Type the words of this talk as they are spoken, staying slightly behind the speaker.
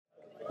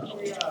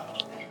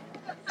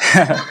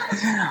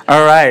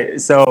All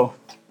right, so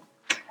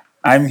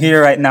I'm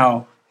here right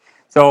now.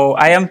 So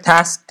I am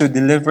tasked to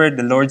deliver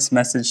the Lord's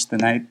message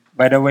tonight.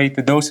 By the way,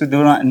 to those who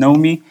do not know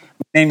me,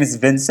 my name is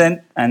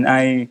Vincent, and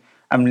I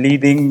am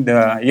leading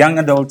the young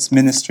adults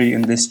ministry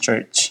in this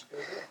church.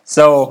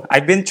 So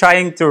I've been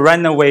trying to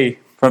run away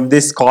from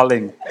this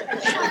calling.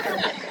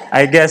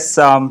 I guess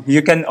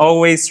you can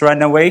always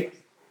run away,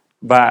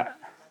 but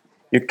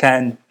you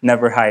can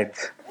never hide.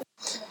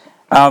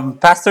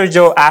 Pastor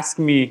Joe asked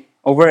me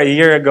over a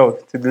year ago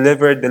to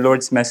deliver the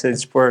Lord's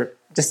message for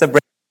just a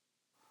break,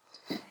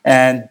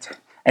 and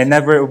I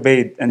never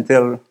obeyed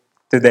until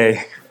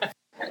today.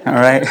 All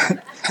right.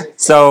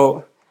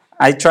 So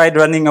I tried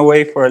running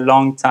away for a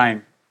long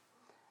time,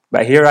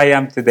 but here I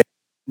am today,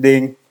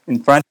 standing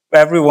in front of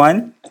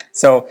everyone.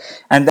 So,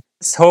 and I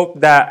just hope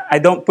that I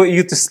don't put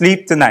you to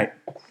sleep tonight.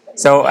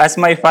 So, as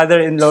my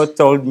father-in-law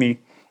told me,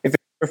 if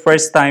it's your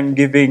first time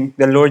giving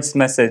the Lord's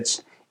message,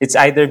 it's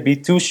either be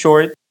too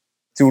short,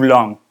 too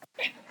long.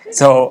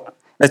 So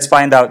let's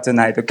find out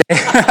tonight, okay?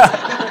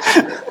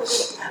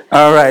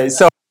 All right.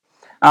 So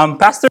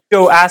Pastor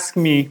Joe asked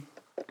me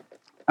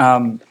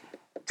um,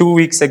 2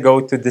 weeks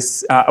ago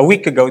a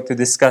week ago to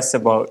discuss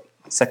about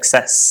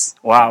success.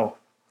 Wow.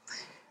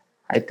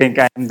 I think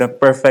I'm the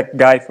perfect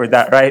guy for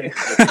that, right?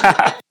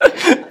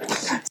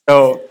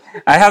 So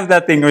I have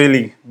nothing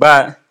really.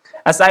 But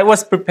as I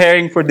was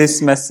preparing for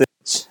this message,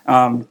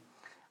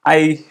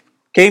 I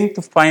came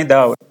to find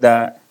out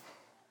that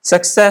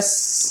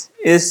success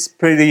is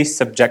pretty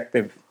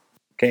subjective.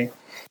 Okay.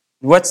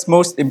 What's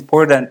most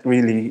important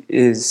really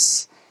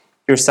is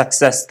your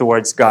success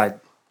towards God.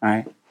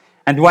 Right?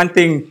 And one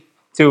thing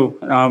too,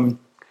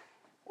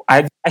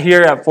 I got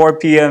here at 4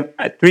 p.m.,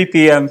 at 3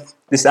 p.m.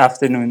 this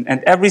afternoon,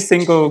 and every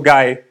single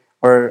guy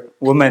or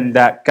woman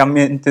that come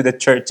into the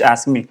church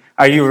asked me,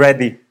 "Are you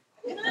ready?"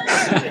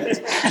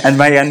 And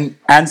my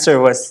answer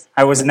was,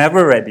 "I was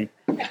never ready."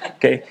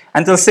 Okay,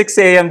 until 6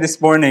 a.m.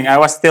 this morning, I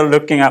was still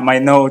looking at my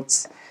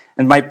notes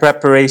and my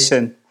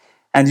preparation.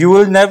 And you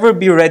will never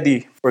be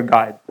ready for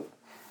God,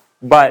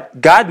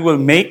 but God will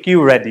make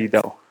you ready,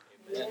 though.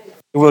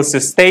 He will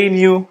sustain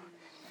you.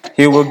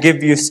 He will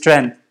give you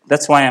strength.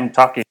 That's why I'm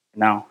talking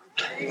now.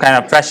 Kind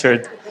of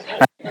pressured.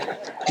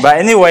 But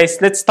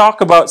anyways, let's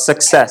talk about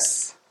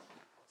success.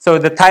 So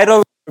the title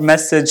of our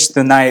message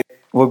tonight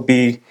will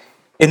be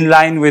in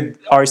line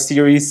with our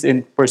series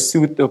in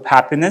Pursuit of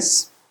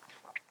Happiness.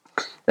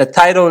 The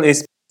title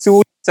is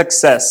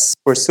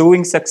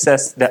Pursuing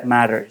Success That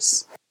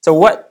Matters. So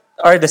what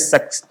are the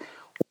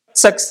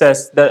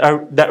success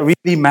that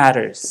really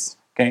matters?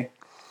 Okay.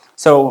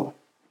 So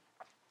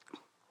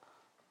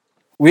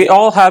we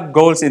all have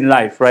goals in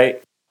life,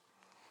 right?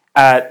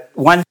 At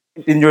one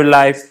point in your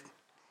life,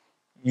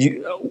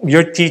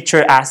 your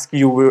teacher asked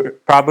you,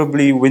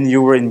 probably when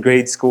you were in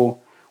grade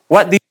school,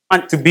 what do you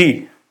want to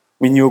be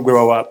when you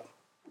grow up?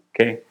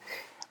 Okay.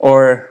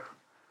 Or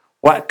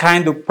what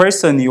kind of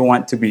person you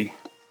want to be.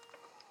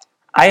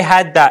 I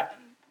had that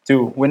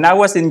too. When I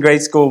was in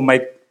grade school,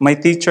 my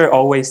teacher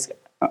always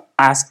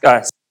asked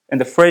us in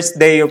the first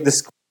day of the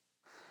school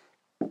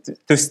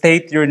to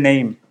state your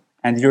name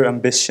and your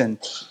ambition.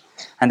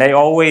 And I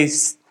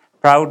always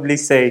proudly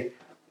say,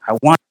 I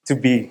want to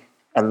be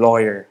a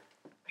lawyer.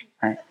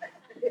 Right?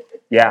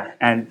 Yeah,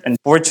 and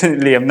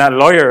unfortunately, I'm not a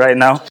lawyer right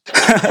now.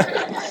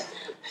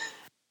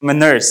 I'm a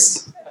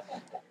nurse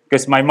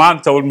because my mom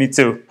told me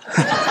to.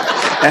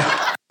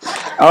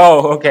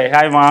 Oh, okay.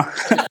 Hi, mom.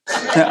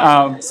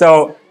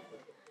 So,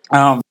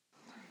 um,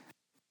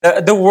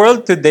 the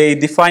world today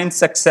defines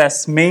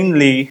success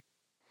mainly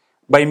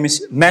by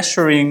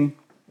measuring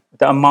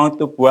the amount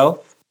of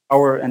wealth,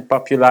 power, and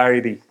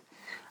popularity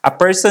a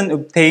person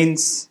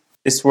obtains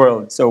this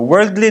world. So,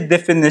 worldly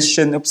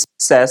definition of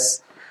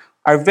success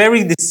are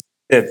very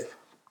deceptive.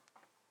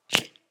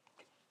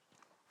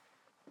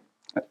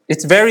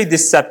 It's very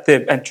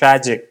deceptive and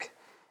tragic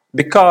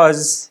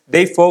because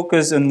they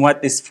focus on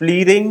what is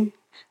fleeting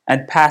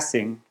and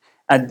passing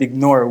and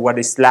ignore what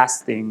is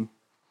lasting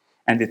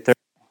and eternal.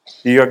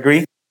 Do you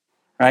agree?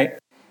 Right?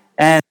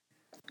 And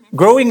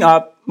growing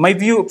up, my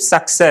view of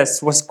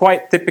success was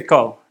quite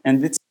typical,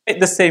 and it's quite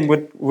the same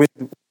with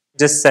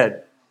just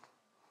said.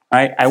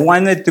 Right? I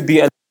wanted to be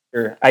a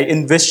lawyer. I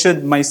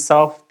envisioned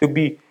myself to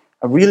be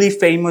a really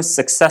famous,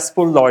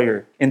 successful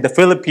lawyer in the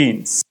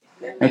Philippines.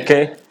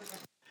 Okay?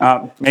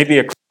 Maybe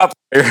a crop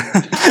lawyer.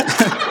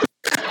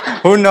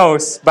 Who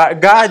knows?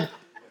 But God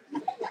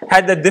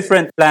had a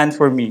different plan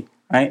for me.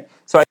 Right?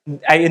 So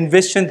I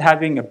envisioned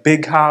having a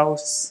big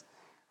house,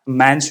 a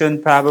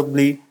mansion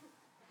probably,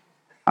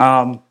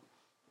 um,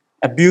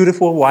 a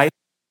beautiful wife.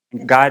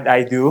 God,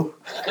 I do.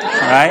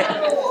 Right?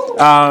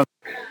 Um,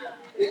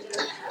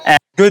 and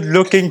good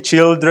looking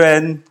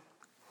children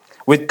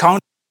with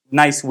countless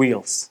nice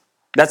wheels.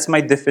 That's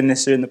my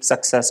definition of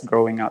success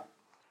growing up.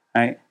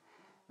 Right?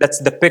 That's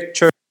the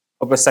picture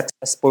of a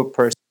successful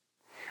person.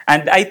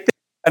 And I think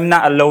I'm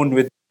not alone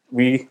with.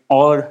 We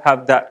all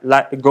have that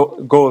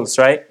goals,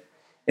 right?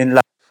 In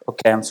life.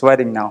 Okay, I'm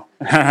sweating now.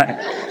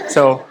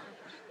 So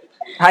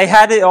I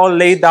had it all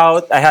laid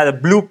out. I had a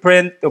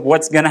blueprint of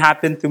what's going to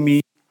happen to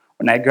me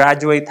when I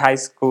graduate high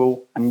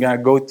school. I'm going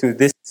to go to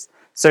this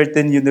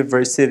certain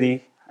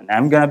university and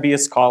I'm going to be a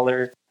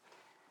scholar.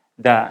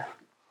 That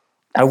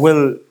I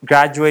will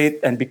graduate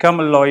and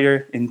become a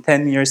lawyer in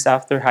 10 years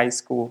after high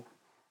school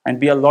and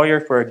be a lawyer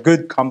for a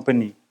good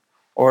company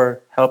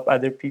or help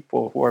other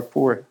people who are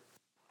poor,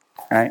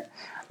 right?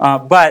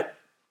 But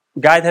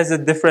God has a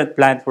different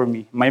plan for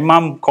me. My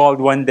mom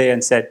called one day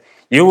and said,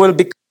 "You will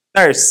become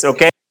a nurse,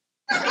 okay?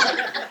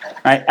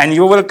 Right? And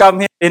you will come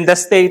here in the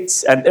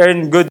States and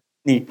earn good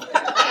money."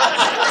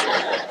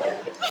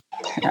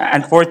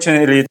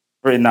 Unfortunately, it's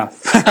never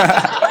enough.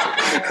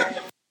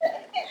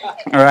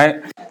 All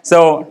right?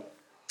 So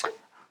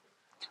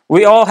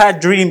we all had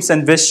dreams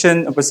and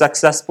vision of a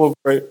successful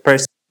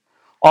person.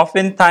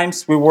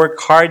 Oftentimes, we work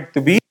hard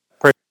to be a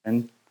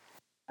person,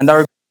 and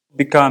our goal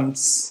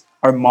becomes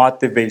our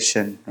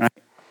motivation.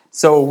 Right?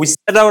 So we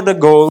set out a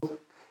goal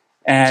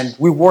and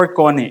we work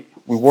on it.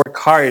 We work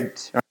hard.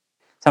 Right?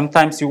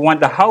 Sometimes we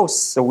want a house,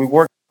 so we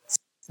work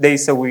 6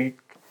 days a week,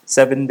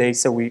 7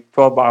 days a week,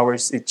 12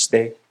 hours each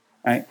day,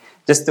 right?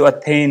 Just to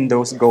attain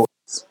those goals.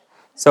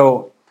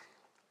 So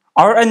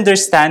our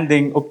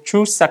understanding of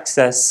true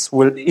success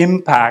will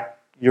impact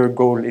your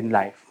goal in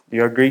life. Do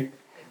you agree?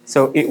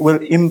 So it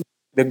will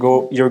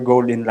impact your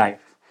goal in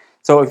life.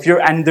 So if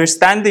your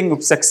understanding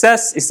of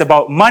success is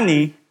about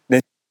money,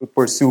 then you will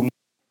pursue.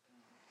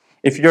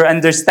 If your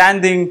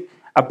understanding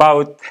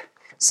about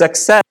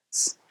success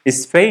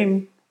is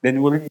fame,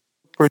 then will you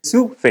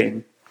pursue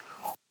fame?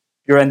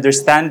 If your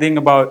understanding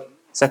about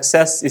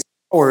success is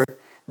power,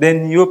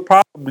 then you'll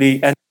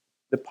probably enter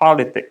the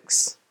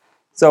politics.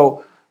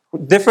 So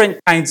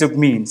different kinds of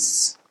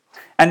means.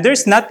 And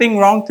there's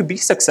nothing wrong to be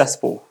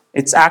successful.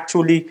 It's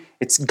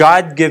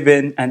God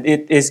given and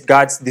it is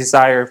God's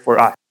desire for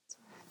us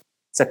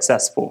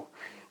successful.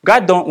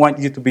 God don't want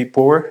you to be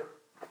poor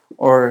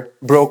or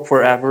broke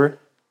forever,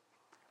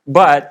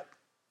 but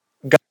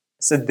God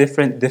has a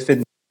different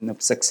definition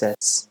of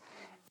success.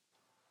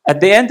 At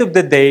the end of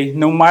the day,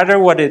 no matter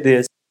what it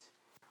is,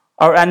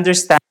 our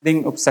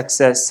understanding of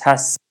success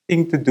has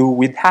something to do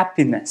with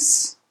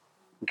happiness.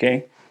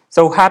 Okay?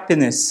 So,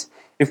 happiness.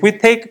 If we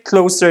take a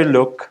closer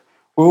look,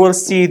 we will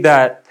see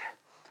that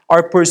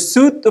our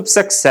pursuit of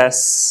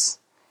success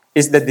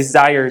is the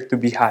desire to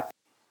be happy.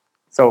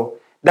 So,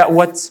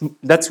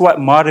 that's what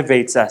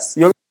motivates us.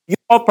 You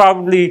all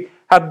probably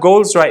have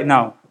goals right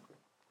now.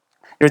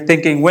 You're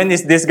thinking, when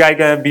is this guy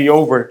going to be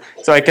over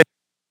so I can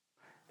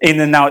in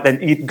and out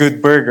and eat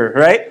good burger,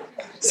 right?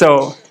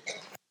 So,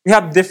 we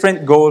have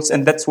different goals,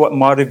 and that's what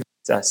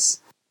motivates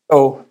us.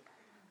 So,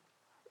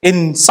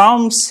 in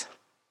Psalms,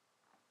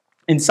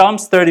 in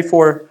Psalms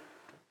 34,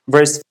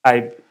 verse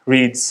 5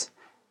 reads,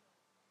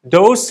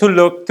 "Those who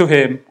look to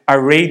him are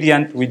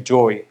radiant with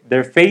joy.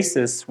 Their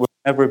faces will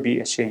never be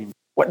ashamed."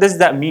 What does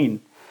that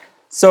mean?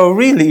 So,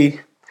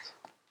 really,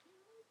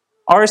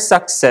 our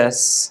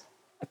success,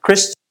 a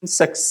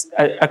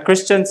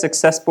Christian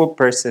successful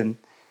person,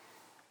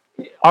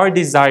 our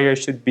desire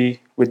should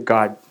be with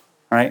God,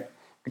 right?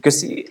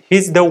 Because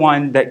He's the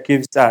one that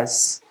gives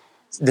us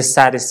the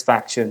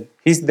satisfaction.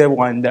 He's the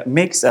one that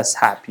makes us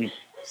happy.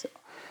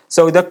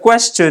 So the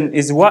question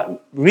is,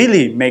 what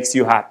really makes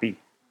you happy,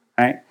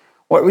 right?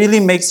 What really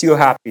makes you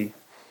happy?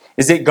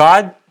 Is it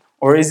God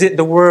or is it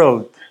the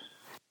world?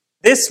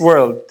 This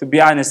world, to be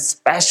honest,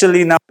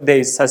 especially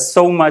nowadays, has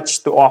so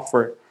much to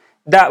offer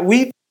that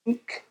we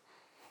think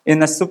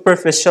in a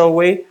superficial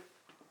way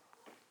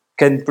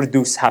can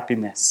produce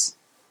happiness,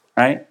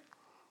 right?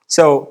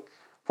 So,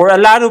 for a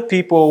lot of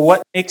people,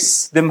 what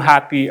makes them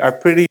happy are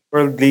pretty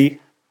worldly.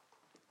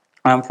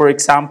 For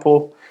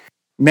example,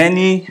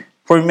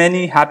 for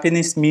many,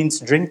 happiness means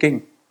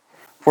drinking.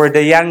 For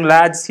the young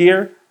lads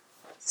here,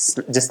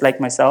 just like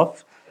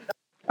myself,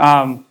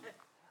 um,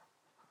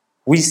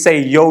 we say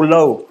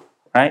YOLO,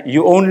 right?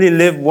 You only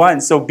live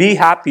once, so be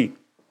happy.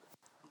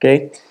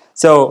 Okay.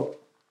 So,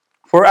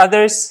 for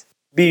others,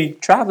 be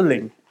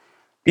traveling.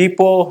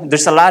 People,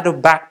 there's a lot of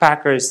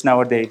backpackers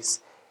nowadays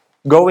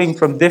going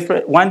from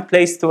different one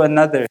place to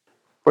another,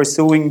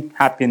 pursuing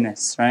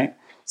happiness, right?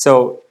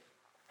 So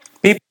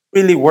people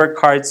really work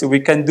hard so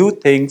we can do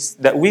things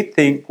that we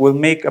think will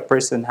make a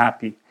person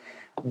happy.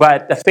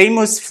 But a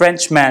famous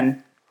French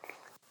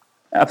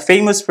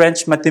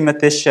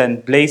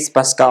mathematician, Blaise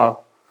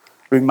Pascal,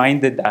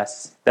 reminded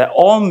us that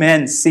all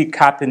men seek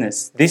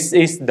happiness. This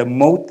is the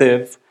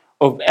motive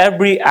of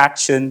every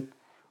action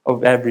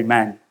of every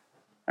man,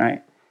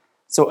 right?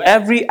 So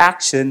every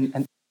action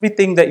and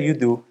everything that you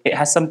do, it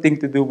has something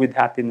to do with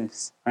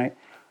happiness, right?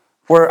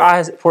 For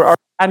us, for our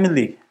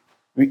family,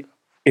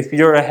 if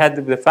you're a head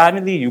of the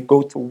family, you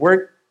go to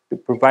work to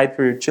provide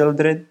for your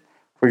children,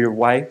 for your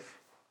wife,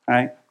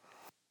 right?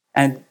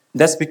 And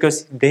that's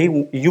because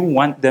you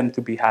want them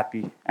to be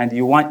happy, and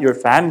you want your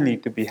family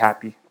to be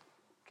happy.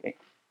 Okay.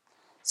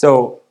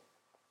 So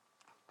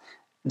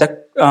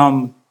the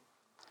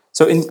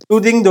so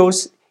including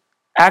those,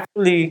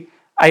 actually,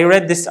 I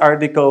read this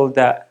article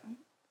that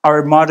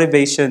our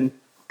motivation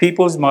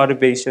people's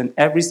motivation,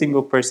 every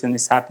single person,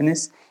 is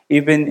happiness,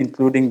 even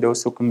including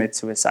those who commit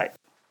suicide.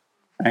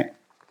 Right?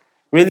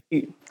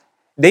 Really,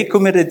 they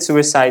committed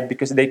suicide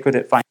because they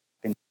couldn't find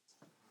happiness.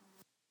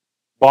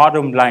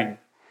 Bottom line.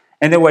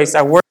 Anyways,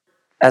 I work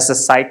as a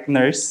psych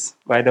nurse,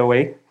 by the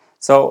way.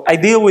 So I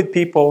deal with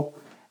people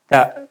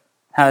that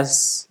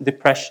has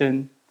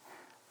depression,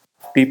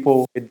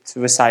 people with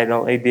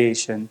suicidal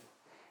ideation.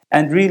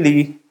 And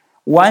really,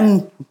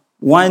 one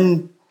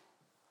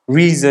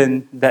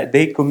reason that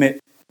they commit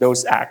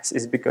those acts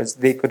is because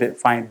they couldn't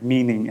find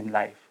meaning in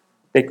life.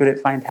 They couldn't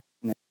find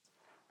happiness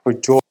or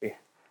joy,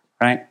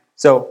 right?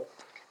 So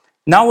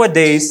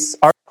nowadays,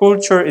 our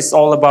culture is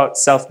all about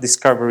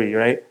self-discovery,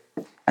 right?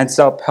 And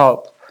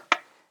self-help.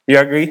 You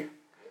agree?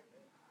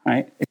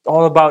 Right? It's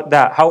all about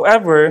that.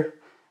 However,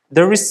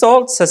 the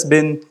results has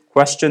been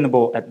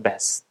questionable at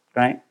best,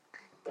 right?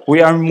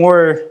 We are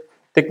more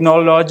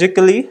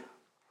technologically,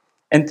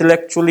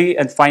 intellectually,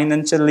 and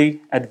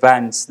financially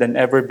advanced than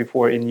ever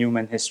before in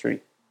human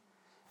history.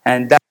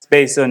 And that's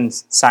based on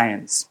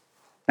science,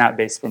 not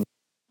based on.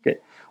 Okay.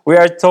 We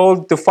are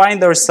told to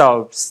find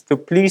ourselves, to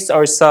please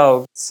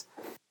ourselves,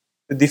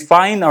 to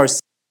define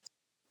ourselves.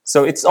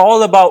 So it's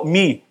all about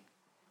me,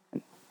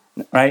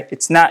 right?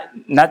 It's not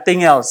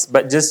nothing else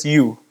but just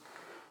you.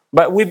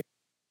 But we've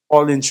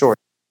fallen short.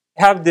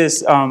 I have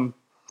this. I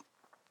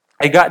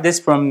got this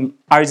from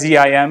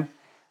RZIM,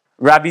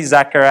 Rabbi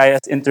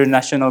Zacharias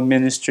International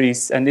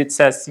Ministries, and it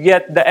says,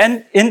 "Yet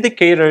the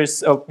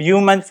indicators of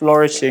human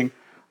flourishing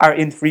are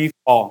in free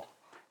fall.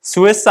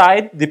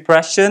 Suicide,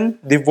 depression,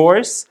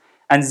 divorce,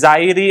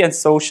 anxiety, and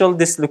social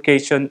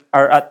dislocation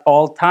are at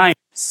all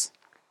times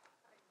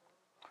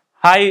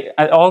high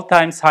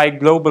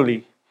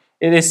globally.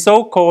 It is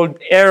so-called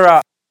era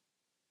of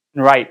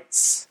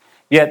rights.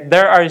 Yet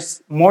there are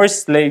more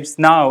slaves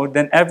now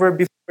than ever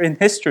before in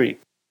history.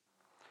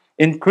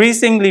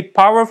 Increasingly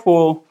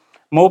powerful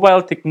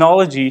mobile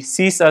technology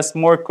sees us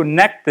more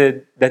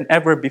connected than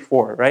ever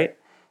before, right?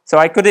 So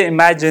I couldn't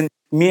imagine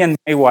me and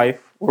my wife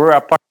were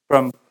apart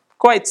from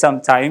quite some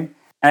time,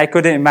 and I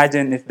couldn't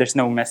imagine if there's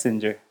no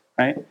messenger,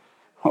 right?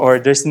 Or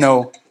there's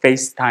no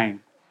FaceTime,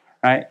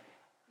 right?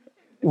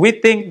 We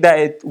think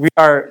that we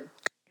are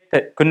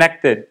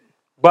connected,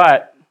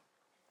 but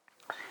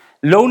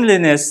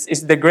loneliness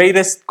is the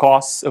greatest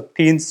cause of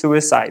teen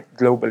suicide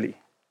globally.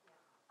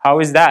 How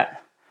is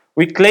that?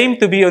 We claim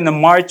to be on a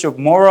march of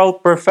moral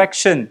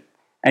perfection,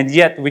 and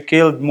yet we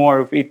killed more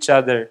of each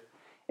other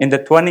in the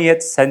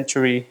 20th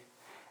century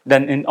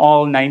than in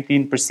all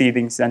 19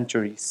 preceding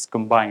centuries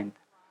combined.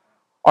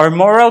 Our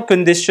moral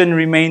condition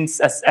remains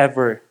as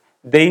ever,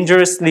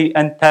 dangerously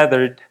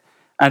untethered,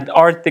 and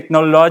our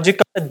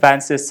technological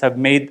advances have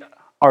made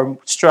our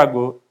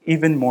struggle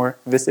even more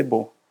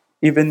visible,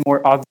 even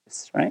more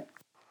obvious, right?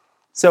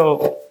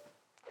 So,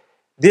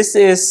 this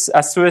is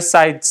a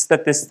suicide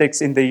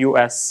statistics in the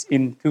US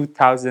in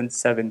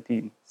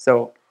 2017.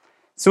 So,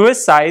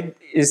 suicide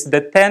is the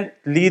 10th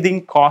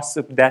leading cause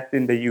of death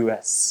in the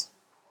US.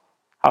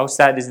 How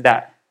sad is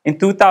that? In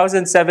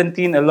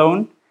 2017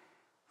 alone,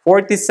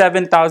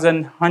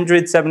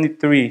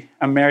 47,173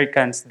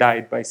 Americans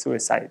died by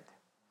suicide,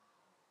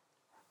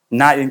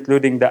 not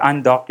including the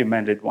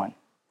undocumented one,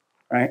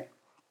 right?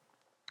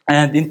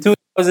 And in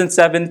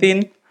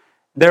 2017,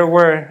 there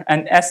were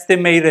an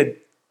estimated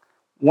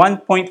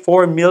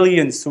 1.4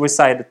 million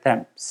suicide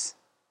attempts.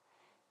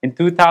 In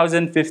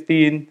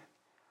 2015,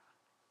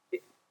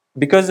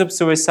 because of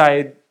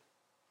suicide,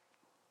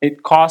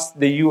 it cost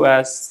the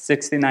US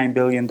 $69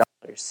 billion.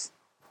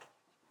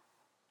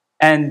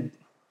 And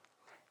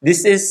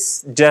this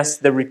is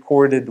just the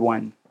recorded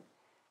one.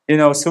 You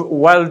know, so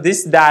while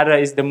this data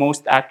is the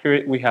most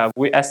accurate we have,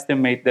 we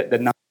estimate that the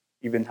number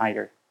is even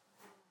higher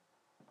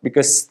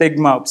because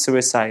stigma of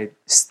suicide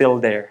is still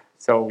there.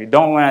 So we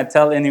don't want to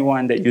tell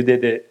anyone that you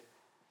did it,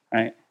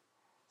 right?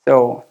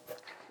 So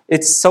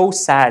it's so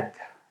sad,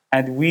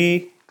 and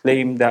we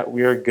claim that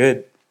we are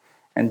good,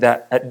 and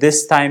that at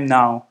this time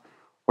now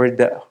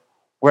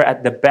we're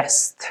at the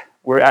best,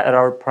 we're at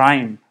our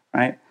prime,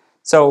 right?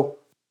 So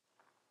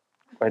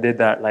why did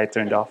that light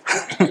turned off?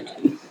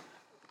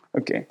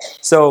 Okay,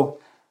 so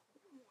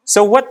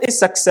what is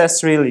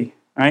success really,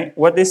 right?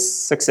 What is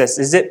success?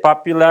 Is it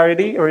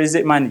popularity or is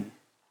it money?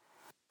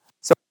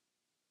 So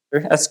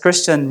as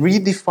Christian,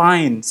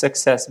 redefine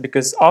success,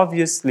 because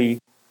obviously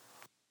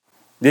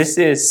this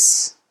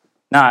is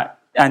not,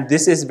 and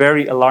this is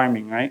very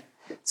alarming, right?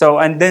 So,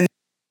 and then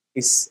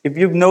if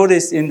you've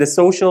noticed in the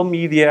social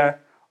media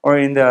or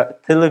in the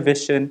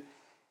television,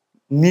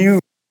 new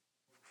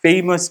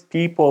famous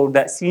people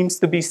that seems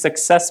to be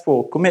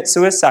successful commit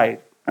suicide,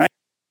 right?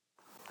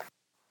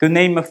 To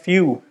name a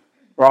few,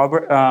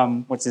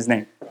 what's his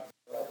name?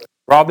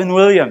 Robin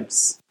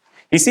Williams.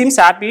 He seems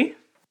happy.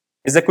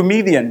 He's a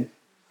comedian.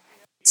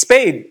 It's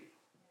paid.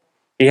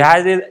 He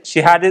had it.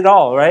 She had it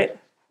all, right?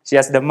 She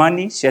has the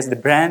money. She has the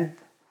brand.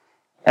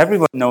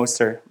 Everyone knows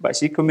her, but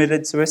she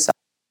committed suicide.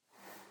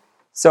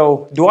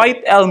 So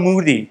Dwight L.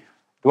 Moody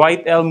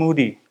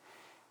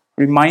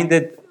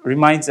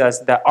reminds us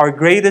that our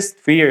greatest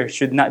fear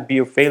should not be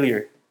of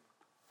failure.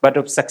 but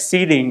of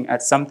succeeding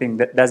at something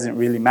that doesn't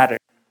really matter.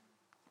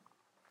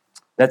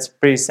 That's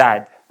pretty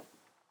sad,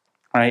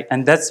 right?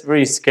 And that's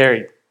very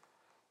scary.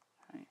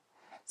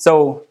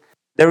 So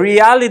the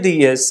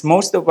reality is,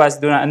 most of us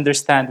do not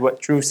understand what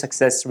true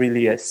success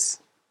really is.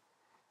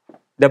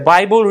 The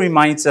Bible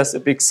reminds us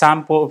of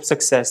example of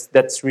success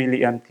that's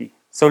really empty.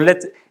 So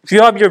if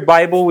you have your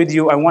Bible with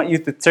you, I want you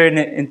to turn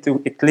it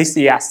into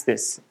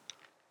Ecclesiastes.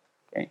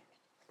 Okay.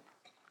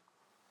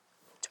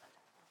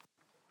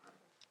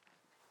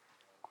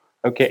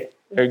 Okay,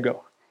 there you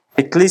go.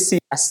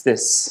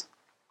 Ecclesiastes.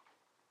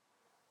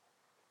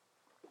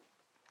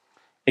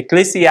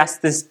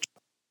 Ecclesiastes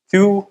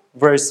 2,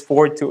 verse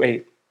 4 to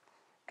 8.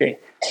 Okay.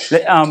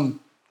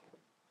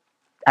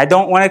 I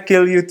don't want to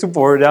kill you to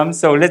boredom,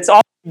 so let's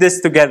all do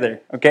this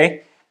together,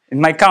 okay? In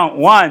my count,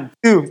 1,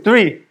 2,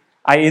 3.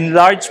 I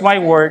enlarged my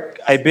work.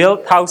 I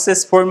built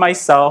houses for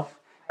myself.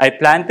 I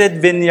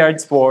planted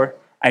vineyards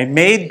I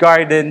made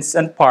gardens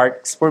and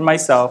parks for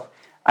myself.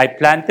 I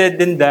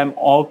planted in them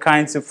all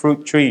kinds of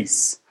fruit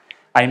trees.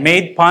 I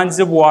made ponds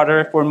of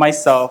water for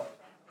myself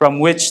from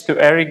which to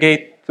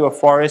irrigate to a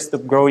forest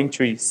of growing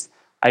trees.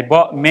 I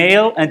bought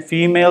male and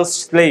female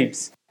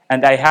slaves,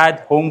 and I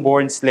had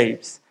homeborn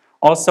slaves.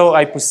 Also,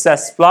 I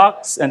possessed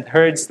flocks and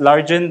herds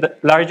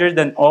larger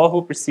than all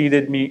who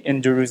preceded me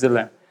in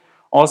Jerusalem.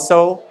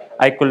 Also,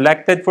 I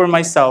collected for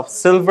myself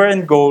silver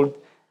and gold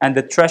and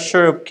the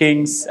treasure of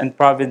kings and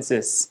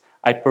provinces.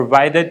 I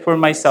provided for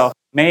myself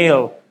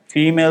male,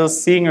 female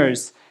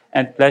singers,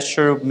 and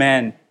pleasure of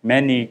men,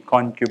 many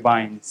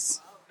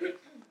concubines.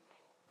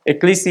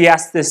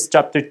 Ecclesiastes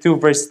chapter 2,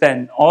 verse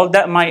 10. All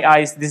that my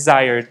eyes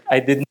desired, I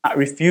did not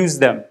refuse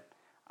them.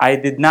 I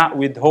did not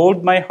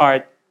withhold my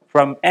heart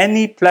from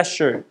any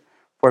pleasure,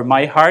 for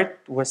my heart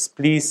was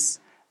pleased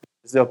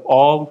because of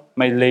all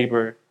my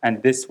labor,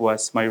 and this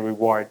was my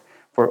reward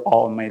for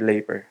all my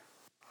labor.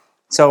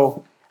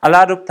 So, a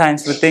lot of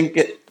times we think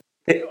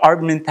our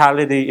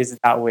mentality is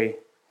that way.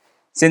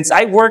 Since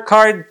I work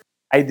hard,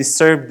 I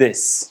deserve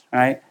this,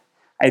 right?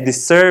 I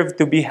deserve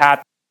to be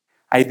happy.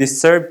 I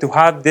deserve to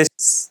have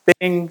these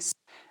things,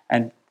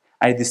 and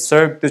I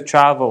deserve to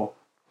travel.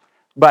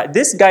 But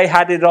this guy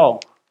had it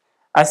all.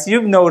 As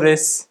you've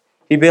noticed,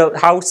 he built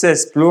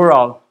houses,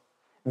 plural,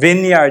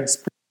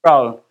 vineyards,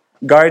 plural,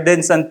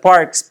 gardens and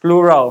parks,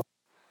 plural,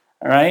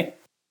 right?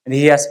 And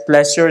he has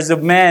pleasures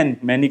of men,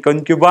 many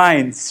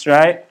concubines,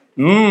 right?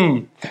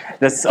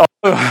 That's all.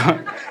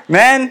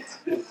 Man,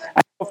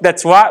 I hope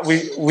that's what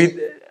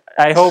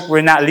I hope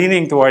we're not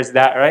leaning towards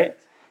that, right?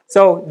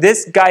 So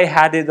this guy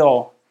had it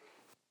all.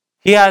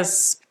 He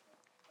has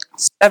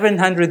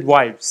 700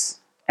 wives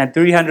and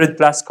 300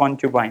 plus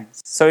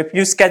concubines. So if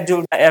you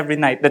schedule that every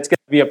night, that's going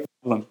to be a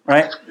problem,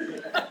 right?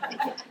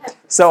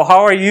 So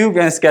how are you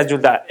going to schedule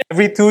that?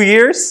 Every 2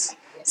 years?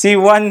 See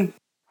one,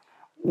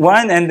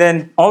 and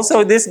then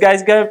also this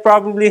guy's going to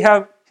probably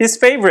have his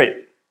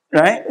favorite,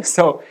 right?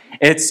 So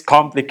it's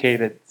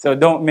complicated. So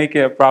don't make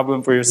it a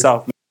problem for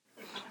yourself,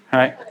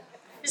 right?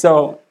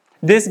 So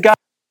this guy,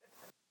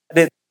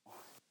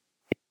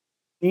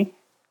 he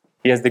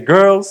has the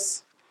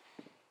girls,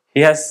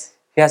 he has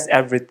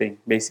everything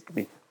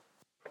basically,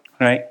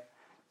 right?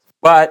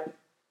 But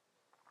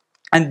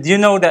and you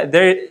know that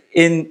there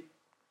in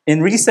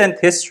recent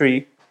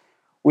history,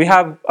 we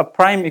have a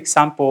prime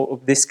example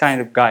of this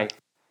kind of guy.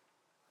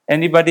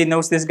 Anybody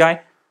knows this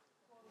guy?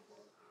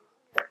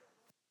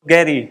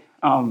 Getty.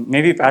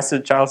 Maybe Pastor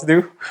Charles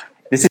do.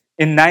 This is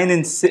in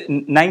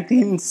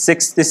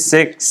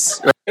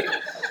 1966. Right?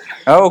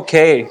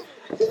 Okay.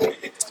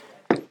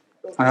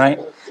 All right.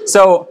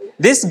 So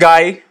this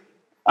guy,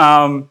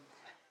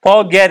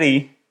 Paul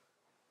Getty,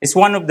 is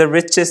one of the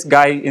richest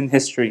guy in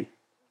history.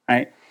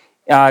 Right.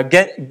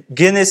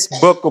 Guinness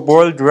Book of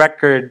World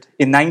Record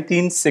in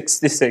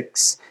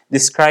 1966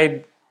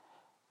 described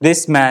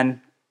this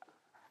man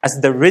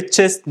as the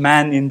richest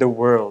man in the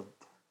world.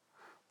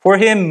 For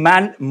him,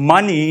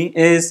 money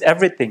is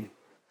everything,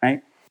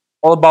 right?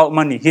 All about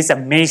money. He's a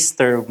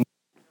master.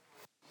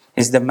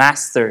 He's the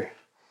master.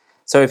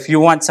 So if you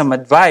want some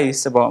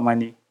advice about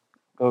money,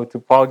 go to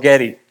Paul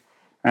Getty,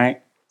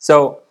 right?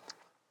 So,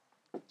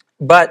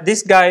 but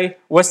this guy,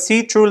 was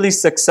he truly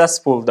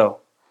successful though,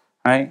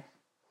 right?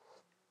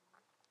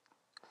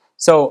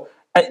 So,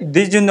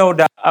 did you know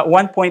that at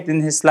one point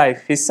in his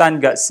life, his son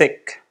got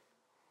sick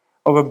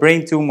of a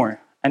brain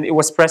tumor, and it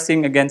was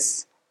pressing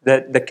against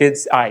the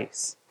kid's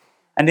eyes.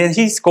 And then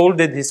he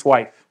scolded his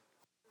wife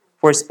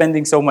for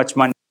spending so much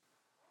money.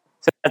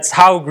 So that's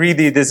how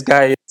greedy this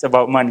guy is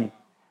about money,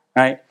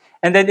 right?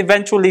 And then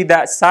eventually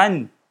that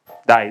son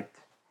died.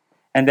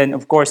 And then,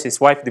 of course,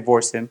 his wife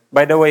divorced him.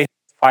 By the way,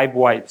 5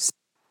 wives,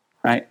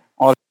 right?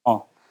 All in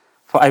all,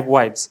 5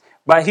 wives.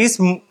 But he's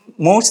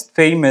most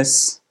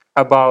famous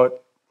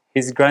about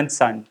his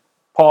grandson,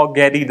 Paul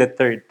Getty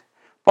III.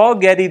 Paul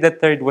Getty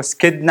III was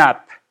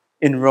kidnapped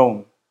in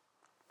Rome.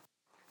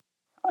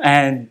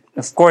 And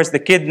of course, the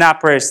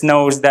kidnappers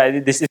knows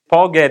that this is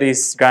Paul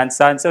Getty's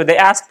grandson, so they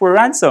ask for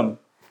ransom,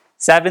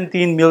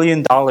 $17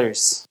 million.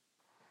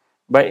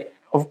 But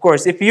of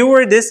course, if you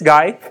were this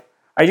guy,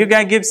 Are you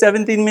going to give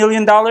 $17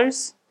 million?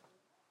 dollars?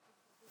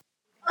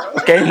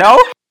 Okay, no?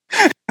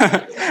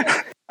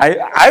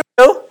 I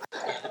will,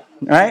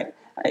 right?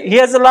 He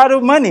has a lot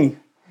of money.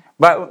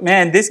 But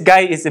man, this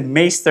guy is a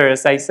maester,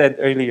 as I said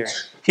earlier.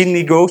 He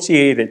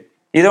negotiated.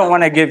 He don't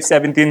want to give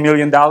 $17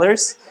 million.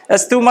 dollars.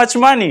 That's too much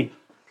money.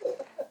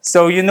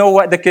 So you know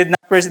what the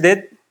kidnappers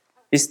did?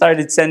 He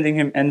started sending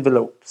him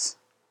envelopes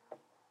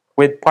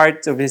with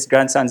parts of his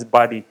grandson's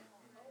body.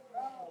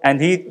 And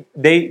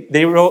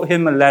they wrote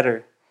him a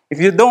letter. If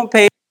you don't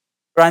pay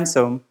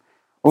ransom,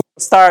 we'll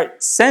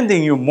start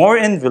sending you more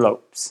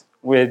envelopes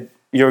with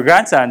your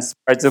grandson's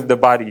parts of the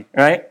body,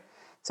 right?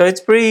 So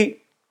it's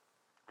pretty,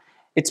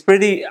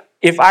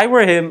 if I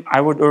were him,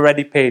 I would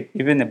already pay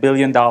even $1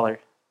 billion.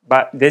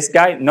 But this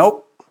guy,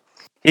 nope.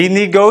 He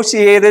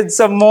negotiated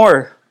some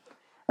more,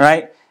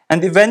 right?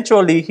 And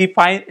eventually, he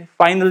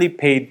finally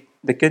paid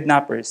the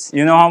kidnappers.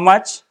 You know how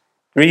much?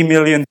 3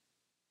 million.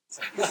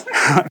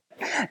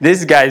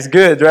 This guy's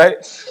good,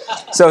 right?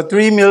 So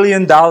 $3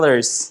 million,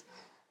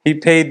 he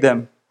paid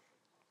them.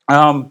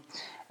 Um,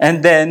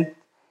 and then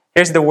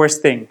here's the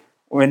worst thing: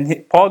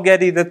 when Paul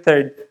Getty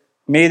III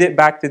made it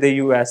back to the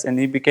U.S. and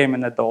he became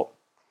an adult,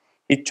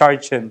 he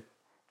charged him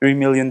 $3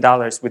 million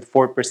with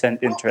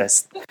 4%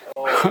 interest.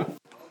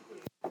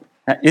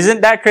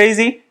 Isn't that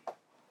crazy?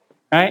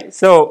 Right?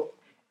 So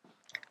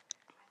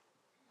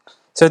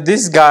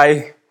this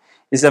guy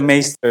is a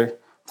maester.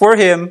 For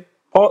him,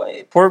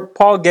 for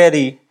Paul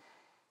Getty,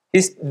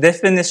 his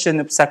definition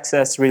of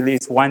success really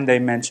is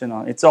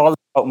one-dimensional. It's all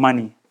about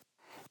money.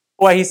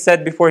 Why he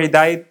said before he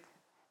died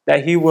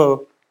that he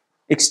will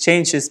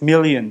exchange his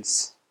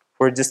millions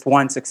for just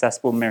one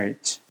successful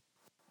marriage.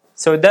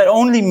 So that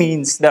only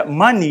means that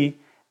money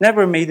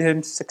never made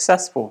him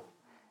successful,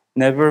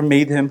 never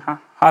made him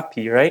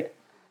happy, right?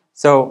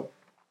 So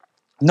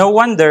no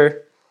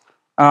wonder,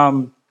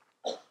 um,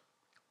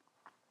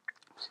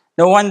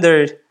 no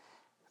wonder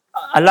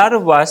a lot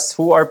of us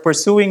who are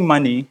pursuing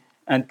money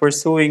and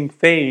pursuing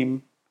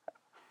fame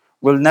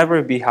will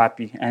never be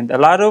happy. And a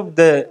lot of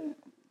the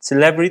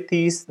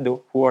celebrities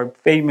who are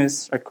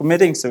famous are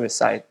committing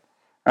suicide,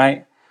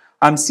 right?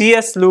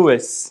 C.S.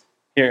 Lewis,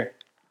 here.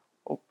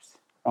 Oops,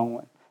 wrong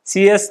one.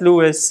 C.S.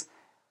 Lewis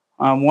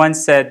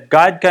once said,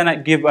 God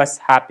cannot give us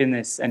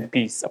happiness and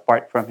peace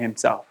apart from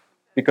himself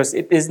because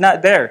it is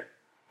not there.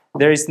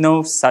 There is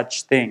no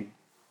such thing,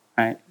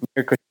 right?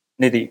 Mere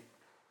Christianity.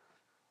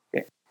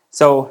 Okay.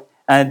 So,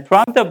 and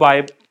from the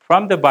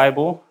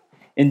Bible,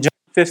 in John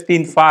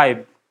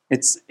 15:5,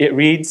 it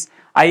reads,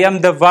 I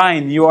am the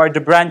vine, you are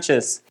the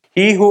branches.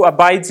 He who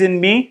abides in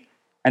me,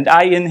 and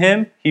I in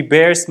him, he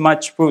bears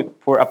much fruit.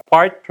 For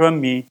apart from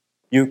me,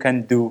 you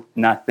can do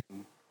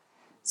nothing.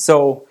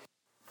 So,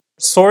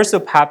 source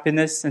of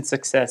happiness and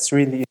success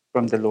really is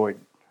from the Lord,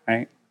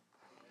 right?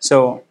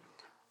 So,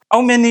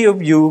 how many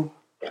of you,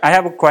 I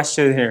have a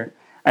question here.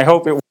 I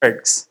hope it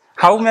works.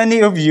 How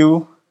many of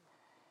you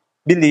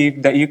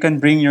believe that you can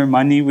bring your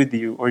money with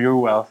you or your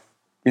wealth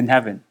in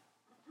heaven?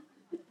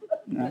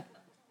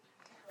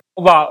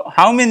 About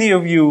how many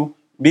of you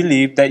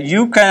believe that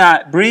you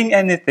cannot bring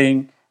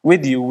anything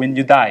with you when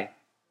you die?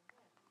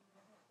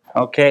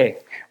 Okay.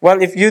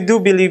 Well, if you do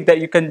believe that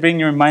you can bring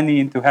your money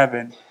into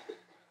heaven,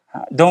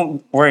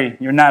 don't worry,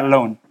 you're not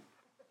alone.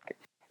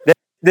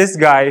 This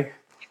guy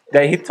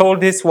that he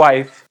told his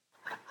wife,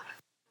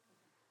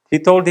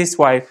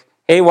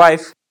 hey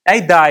wife, I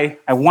die,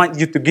 I want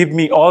you to give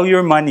me all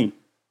your money.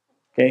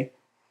 Okay?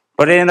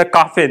 Put it in a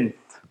coffin.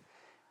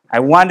 I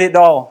want it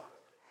all.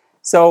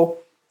 So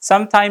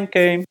some time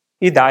came,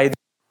 he died,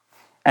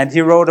 and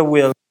he wrote a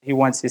will. He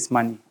wants his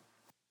money.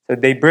 So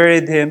they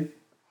buried him.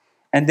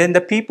 And then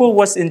the people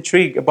was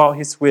intrigued about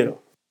his will.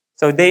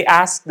 So they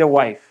asked the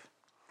wife,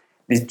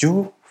 did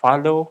you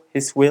follow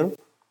his will?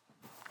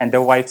 And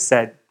the wife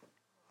said,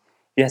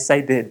 yes,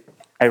 I did.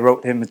 I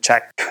wrote him a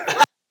check.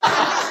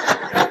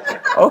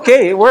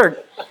 Okay, it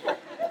worked.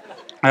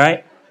 All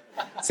right.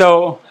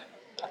 So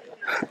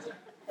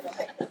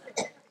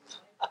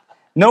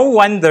no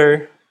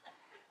wonder,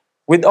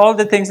 with all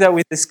the things that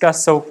we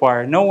discussed so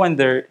far, no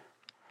wonder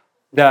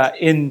that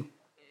in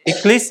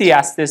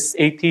Ecclesiastes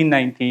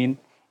 18:19,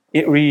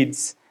 it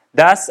reads,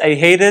 thus I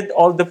hated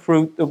all the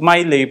fruit of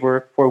my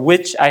labor for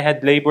which I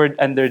had labored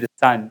under the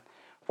sun,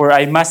 for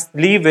I must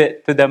leave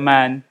it to the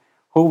man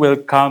who will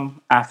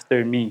come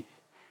after me.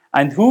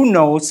 And who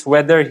knows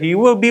whether he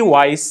will be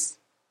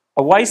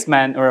a wise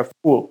man or a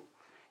fool.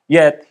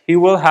 Yet he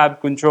will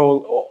have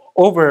control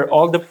over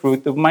all the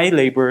fruit of my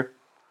labor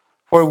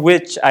for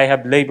which I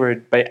have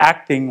labored by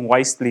acting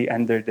wisely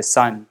under the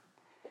sun.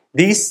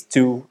 These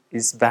two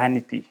is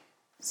vanity.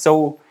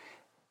 So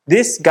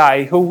this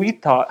guy who we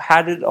thought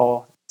had it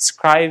all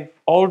described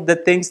all the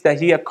things that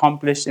he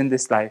accomplished in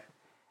this life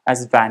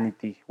as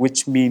vanity,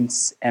 which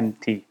means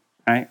empty,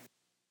 right?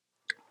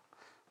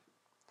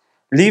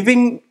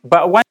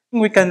 But one thing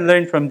we can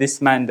learn from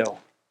this man though,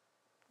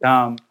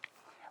 um,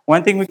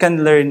 one thing we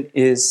can learn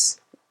is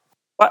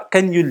what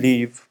can you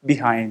leave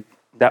behind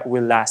that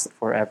will last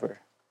forever,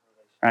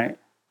 right?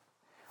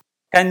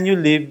 can you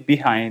leave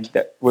behind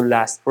that will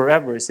last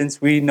forever,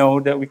 since we know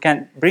that we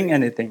can't bring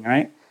anything,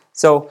 right?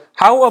 So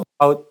how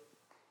about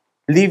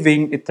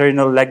leaving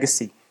eternal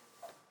legacy?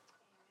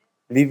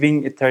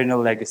 Leaving eternal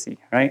legacy,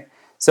 right?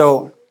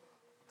 So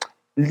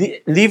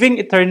leaving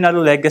eternal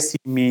legacy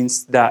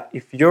means that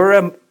if you're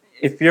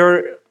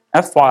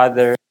a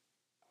father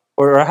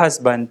or a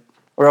husband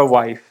or a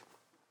wife,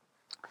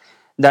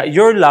 that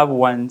your loved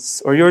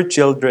ones or your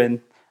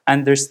children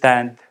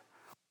understand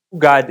who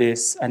God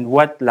is and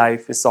what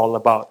life is all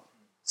about.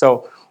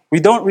 So we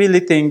don't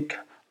really think,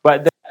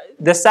 but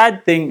the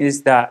sad thing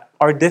is that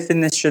our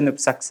definition of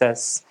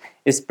success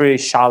is pretty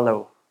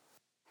shallow.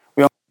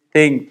 We only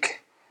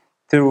think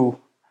through,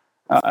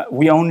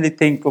 we only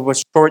think of a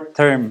short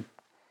term.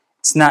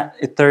 It's not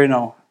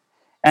eternal.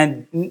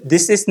 And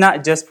this is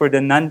not just for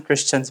the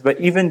non-Christians, but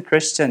even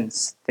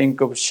Christians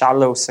think of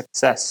shallow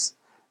success,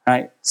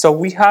 right? So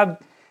we have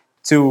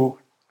to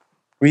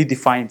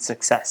redefine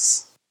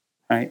success,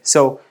 right?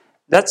 So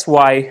that's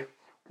why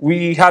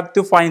we have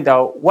to find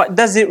out what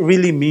does it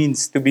really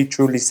means to be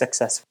truly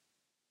successful,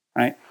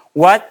 right?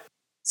 What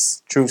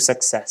is true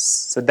success?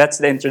 So that's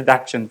the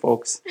introduction,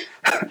 folks.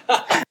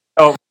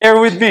 Oh, bear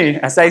with me.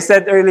 As I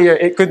said earlier,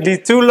 it could be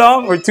too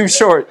long or too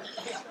short.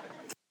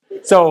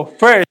 So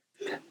first,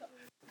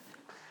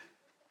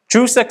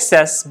 true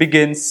success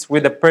begins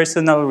with a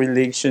personal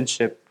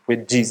relationship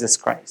with Jesus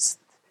Christ.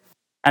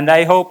 And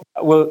I hope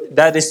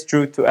that is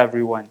true to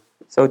everyone.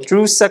 So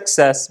true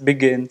success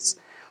begins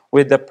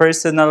with a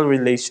personal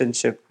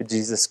relationship with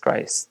Jesus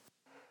Christ.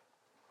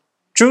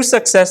 True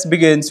success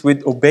begins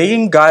with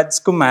obeying God's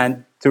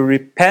command to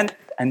repent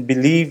and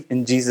believe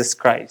in Jesus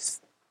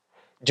Christ.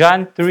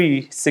 John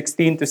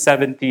 3:16 to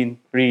 17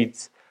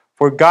 reads,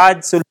 "For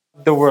God so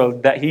loved the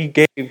world that he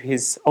gave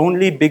his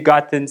only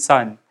begotten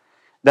Son,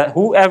 that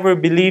whoever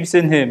believes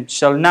in him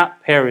shall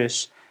not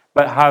perish,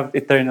 but have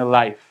eternal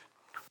life.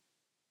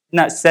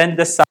 Not send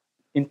the Son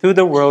into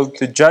the world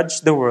to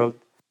judge the world,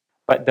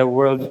 but the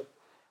world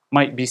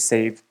might be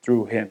saved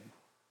through him."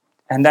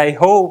 And I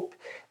hope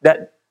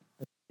that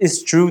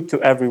is true to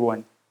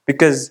everyone,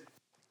 because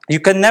you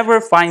can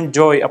never find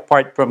joy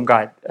apart from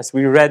God, as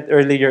we read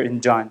earlier in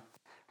John.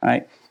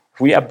 Right?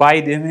 If we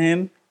abide in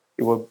him,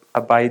 he will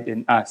abide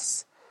in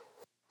us.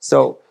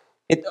 So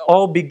it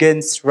all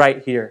begins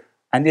right here,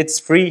 and it's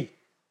free.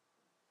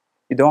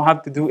 You don't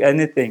have to do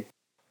anything.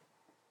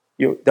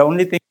 The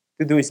only thing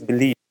to do is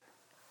believe,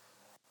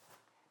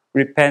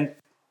 repent,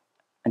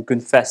 and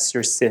confess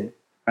your sin.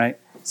 Right?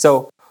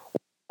 So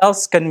what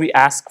else can we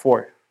ask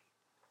for?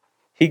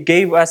 He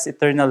gave us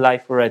eternal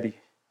life already.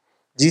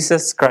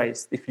 Jesus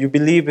Christ, if you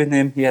believe in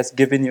him, he has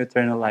given you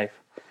eternal life.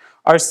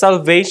 Our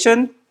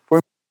salvation, our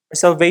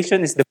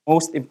salvation is the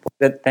most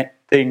important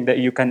thing that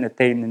you can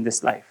attain in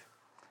this life.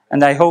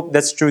 And I hope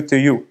that's true to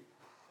you.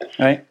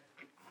 Right?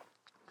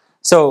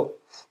 So,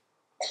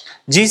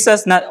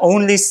 Jesus not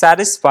only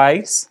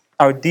satisfies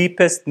our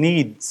deepest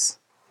needs,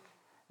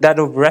 that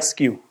of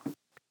rescue.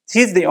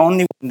 He's the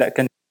only one that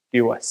can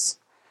rescue us.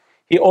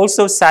 He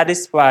also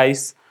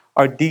satisfies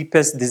our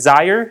deepest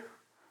desire,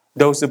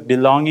 those of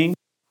belonging,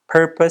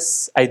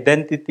 purpose,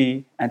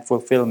 identity, and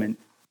fulfillment.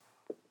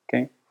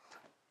 Okay?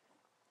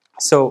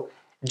 So,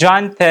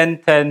 John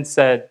 10:10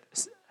 said,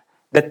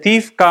 "The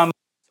thief comes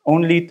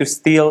only to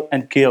steal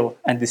and kill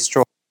and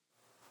destroy.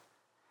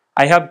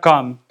 I have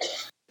come,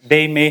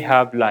 they may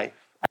have life."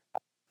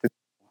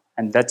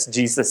 And that's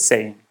Jesus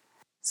saying.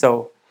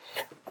 So,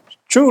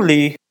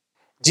 truly,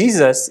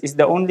 Jesus is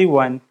the only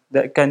one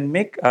that can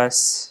make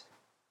us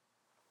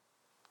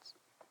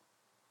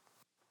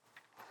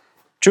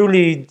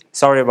truly,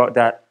 sorry about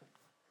that,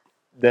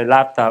 the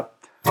laptop.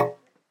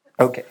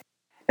 Okay.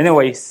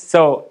 Anyways,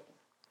 so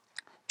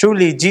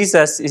truly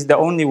Jesus is the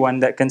only one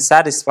that can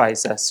satisfy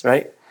us,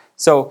 right?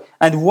 So,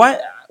 and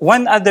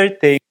one other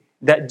thing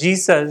that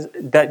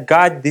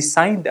God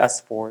designed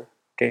us for,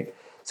 okay?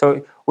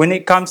 So, when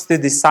it comes to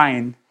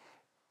design,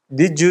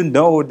 did you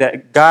know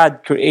that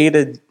God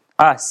created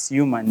us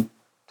human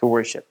to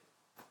worship?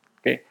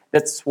 Okay?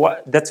 That's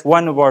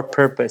one of our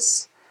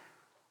purpose,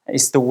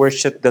 is to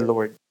worship the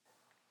Lord,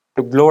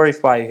 to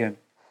glorify him.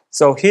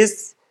 So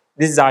his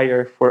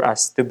desire for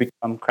us to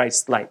become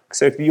Christ-like.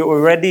 So if you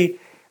already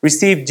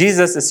received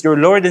Jesus as your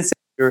Lord and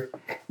Savior,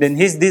 then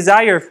his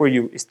desire for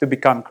you is to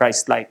become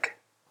Christ-like.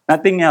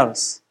 Nothing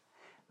else.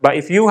 But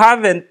if you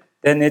haven't,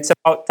 then it's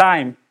about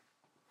time.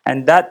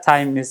 And that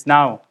time is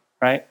now,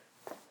 right?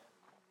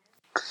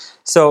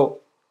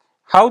 So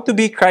how to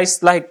be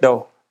Christ-like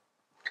though?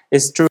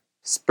 It's through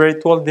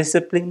spiritual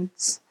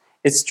disciplines.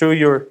 It's through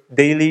your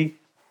daily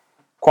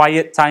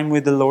quiet time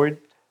with the Lord.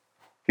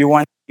 If you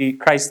want to be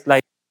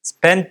Christ-like,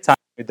 spend time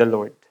with the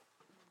Lord,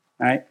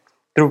 right?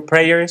 Through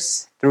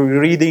prayers, through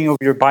reading of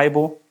your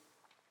Bible,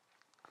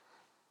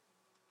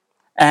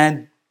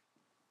 and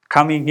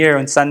coming here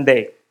on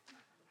Sunday.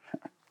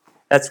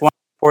 That's one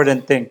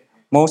important thing.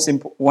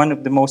 One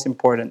of the most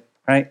important,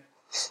 right?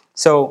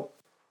 So,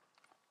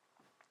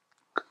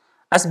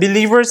 as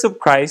believers of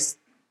Christ,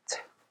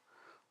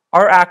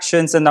 our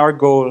actions and our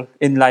goal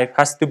in life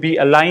has to be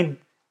aligned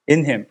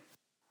in Him,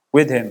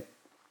 with Him.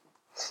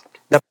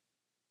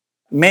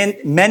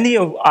 Many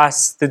of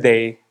us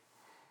today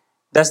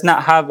does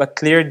not have a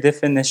clear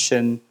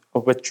definition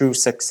of a true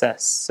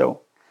success.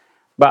 So,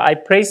 but I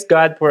praise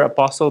God for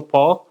Apostle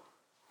Paul.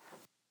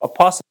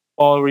 Apostle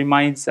Paul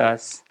reminds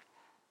us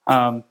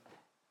um,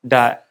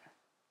 that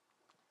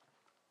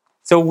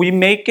so we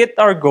make it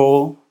our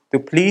goal to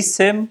please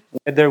Him,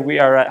 whether we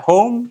are at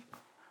home,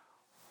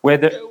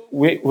 whether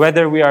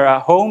we are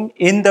at home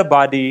in the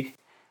body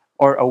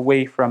or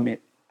away from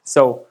it.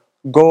 So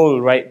goal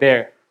right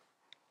there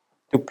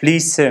to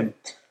please Him.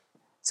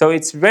 So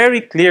it's very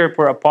clear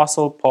for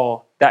Apostle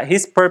Paul that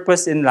his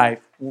purpose in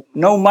life,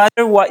 no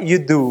matter what you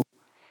do,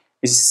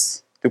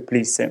 is to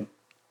please Him.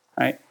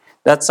 Right?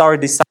 That's our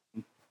desire.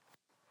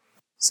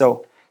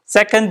 So,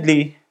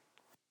 secondly,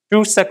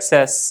 true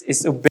success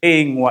is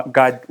obeying what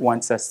God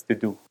wants us to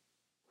do.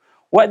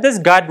 What does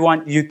God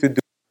want you to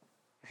do?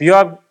 If you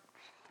have,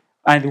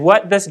 and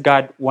what does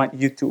God want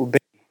you to obey?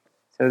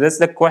 So that's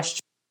the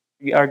question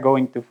we are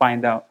going to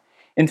find out.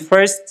 In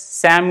 1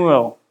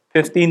 Samuel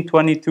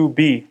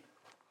 15:22b,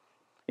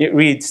 it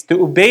reads,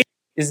 "To obey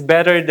is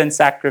better than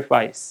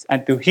sacrifice,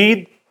 and to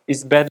heed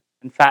is better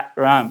than fat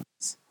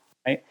rams."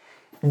 Right?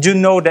 Do you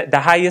know that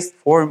the highest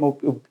form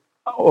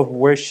of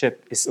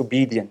worship is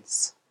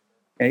obedience?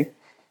 Okay?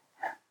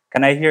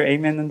 Can I hear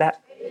amen on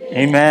that?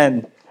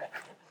 Amen.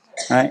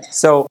 Right?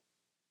 So,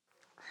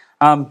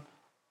 um,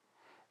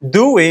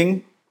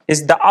 doing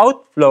is the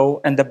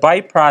outflow and the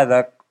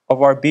byproduct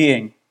of our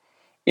being.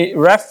 It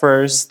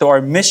refers to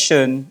our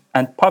mission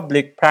and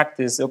public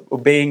practice of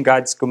obeying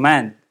God's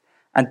command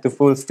and to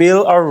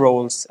fulfill our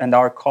roles and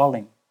our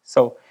calling.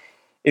 So,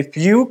 if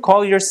you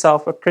call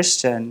yourself a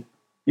Christian,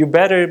 you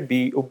better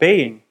be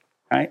obeying,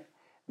 right?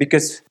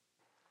 Because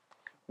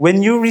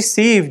when you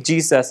receive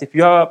Jesus, if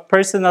you have a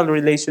personal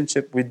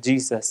relationship with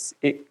Jesus,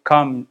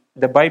 the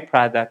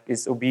byproduct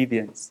is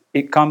obedience.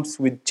 It comes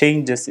with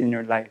changes in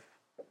your life,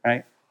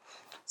 right?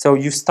 So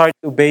you start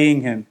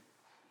obeying Him.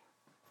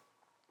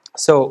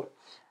 So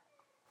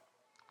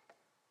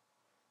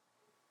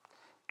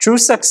true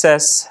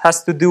success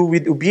has to do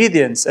with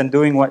obedience and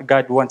doing what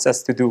God wants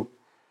us to do.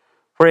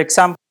 For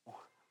example,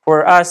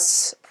 for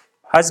us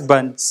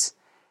husbands,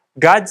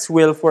 God's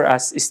will for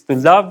us is to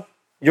love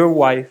your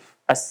wife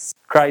as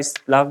Christ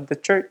loved the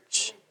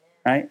church,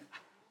 right?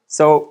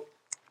 So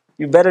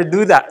you better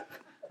do that,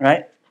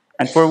 right?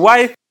 And for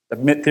wife,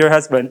 submit to your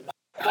husband.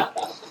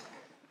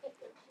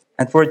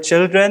 And for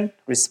children,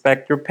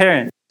 respect your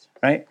parents,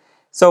 right?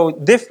 So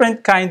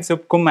different kinds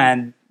of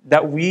command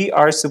that we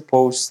are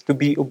supposed to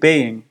be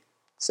obeying.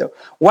 So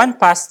a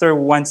pastor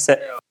once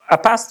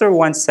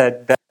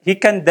said that he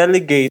can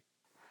delegate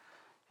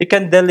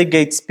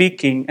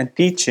speaking and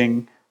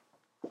teaching,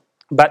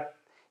 but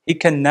he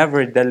can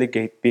never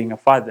delegate being a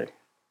father.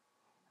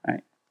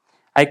 Right?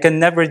 I can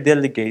never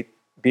delegate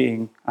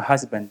being a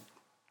husband.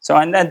 So,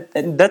 and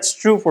that's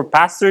true for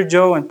Pastor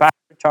Joe and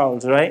Pastor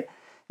Charles, right?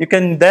 You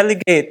can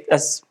delegate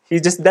as he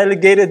just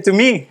delegated to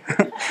me,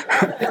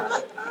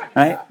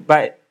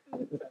 right?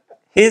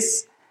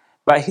 His,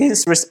 but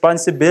his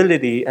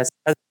responsibility as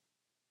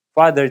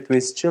father to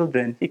his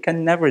children, he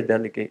can never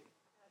delegate,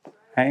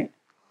 right?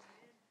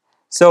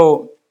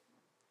 So,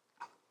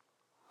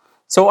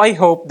 so I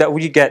hope that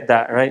we get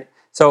that, right?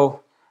 So,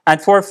 and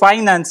for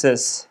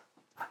finances,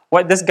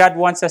 what does God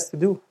wants us to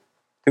do?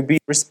 To be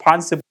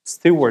responsible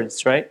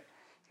stewards, right?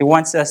 He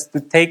wants us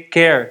to take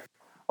care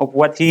of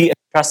what He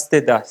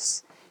entrusted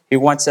us. He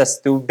wants us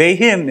to obey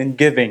Him in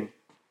giving,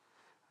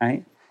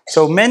 right?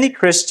 So many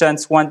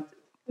Christians want,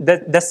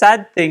 the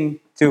sad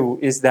thing too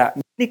is that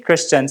many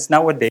Christians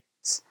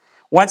nowadays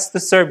wants to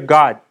serve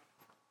God,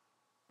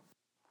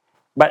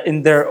 but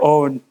in their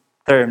own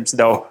terms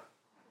though,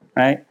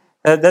 right?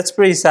 That's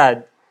pretty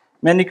sad.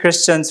 Many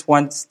Christians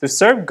want to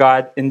serve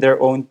God in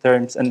their own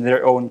terms and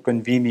their own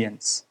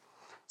convenience.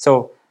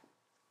 So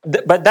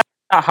but that's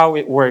not how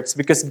it works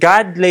because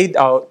God laid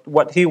out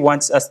what He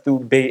wants us to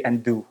obey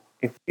and do.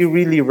 If we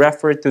really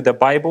refer to the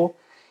Bible,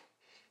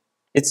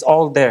 it's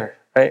all there,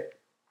 right?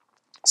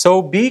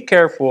 So be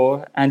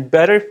careful and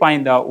better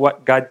find out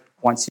what God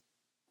wants you.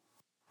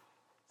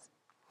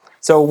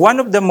 So one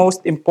of the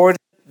most important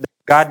that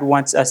God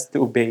wants us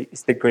to obey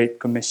is the Great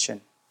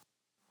Commission.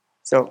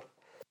 So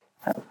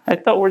I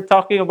thought we're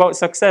talking about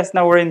success.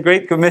 Now we're in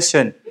Great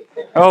Commission.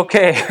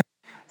 Okay.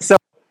 So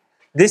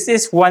this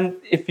is one,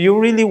 if you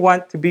really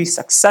want to be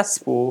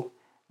successful,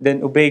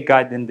 then obey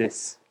God in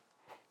this.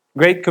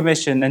 Great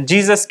Commission. And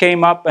Jesus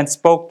came up and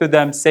spoke to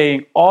them,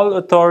 saying, "All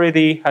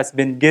authority has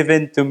been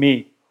given to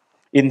me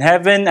in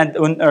heaven and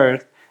on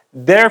earth.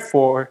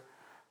 Therefore,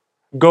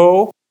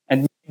 go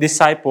and make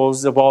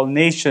disciples of all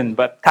nations,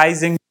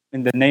 baptizing them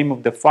in the name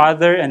of the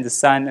Father and the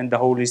Son and the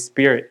Holy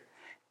Spirit,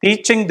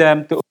 teaching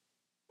them to obey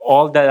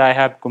all that I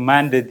have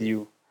commanded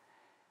you.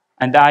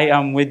 And I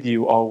am with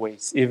you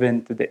always,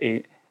 even to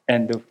the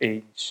end of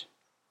age."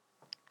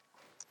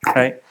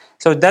 Right?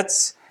 So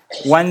that's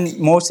one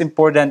most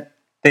important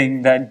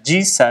thing that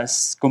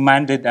Jesus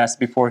commanded us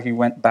before He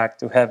went back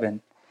to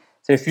heaven.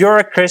 So if you're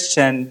a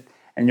Christian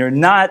and you're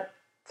not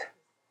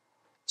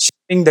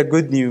in the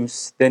good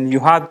news, then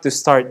you have to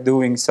start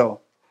doing so,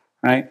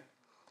 right?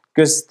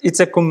 Because it's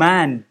a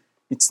command.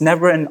 It's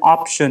never an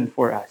option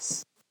for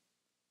us.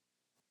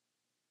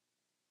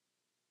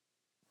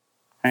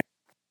 Right?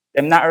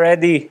 I'm not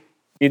ready.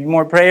 Need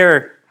more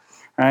prayer,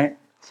 right?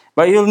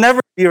 But you'll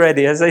never be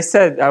ready. As I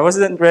said, I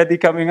wasn't ready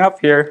coming up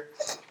here.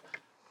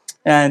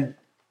 And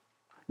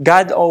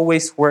God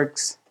always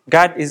works.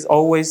 God is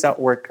always at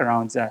work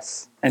around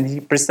us. And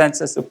He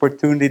presents us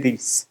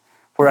opportunities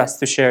for us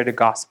to share the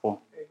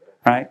gospel,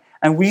 right?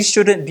 And we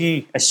shouldn't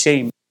be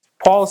ashamed.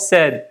 Paul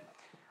said,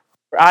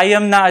 I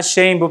am not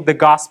ashamed of the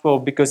gospel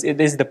because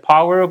it is the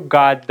power of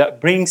God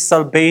that brings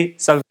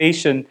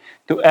salvation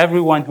to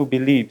everyone who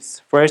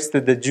believes. First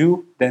to the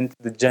Jew, then to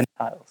the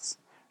Gentiles.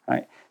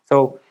 Right?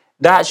 So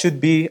that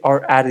should be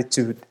our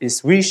attitude,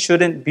 is we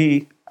shouldn't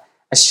be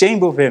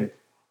ashamed of Him.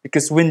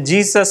 Because when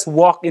Jesus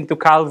walked into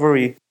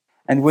Calvary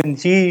and when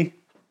He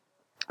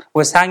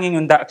was hanging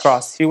on that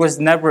cross, He was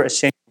never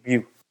ashamed of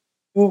you.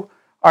 You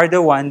are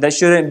the one that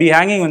shouldn't be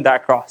hanging on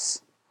that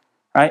cross.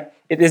 Right?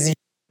 It is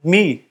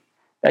me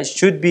that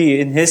should be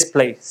in His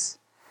place.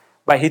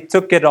 But He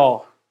took it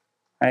all,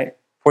 right,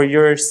 for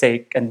your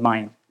sake and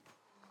mine.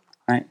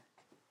 Right?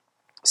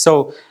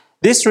 So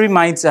this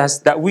reminds us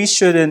that we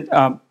shouldn't,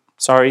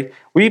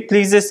 we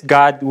pleases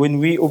God when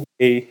we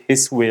obey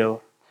His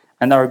will,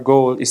 and our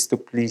goal is to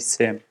please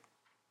Him.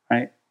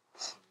 Right?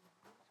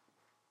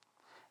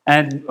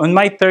 And on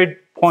my third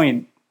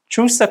point,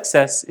 true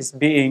success is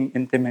being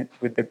intimate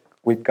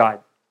with God.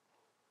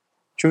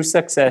 True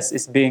success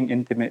is being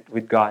intimate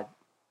with God.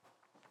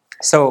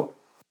 So,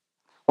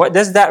 what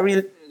does that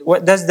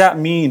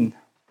mean?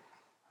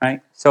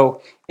 Right?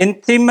 So,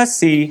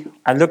 intimacy,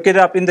 I look it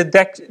up in the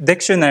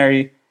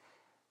dictionary,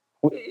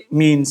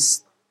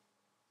 means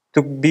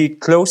to be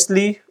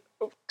closely,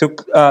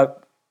 to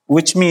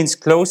which means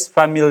close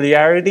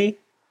familiarity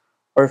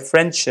or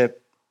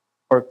friendship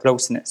or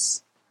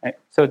closeness. Right?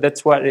 So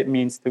that's what it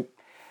means to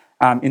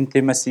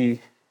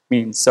intimacy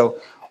means.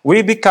 So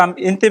we become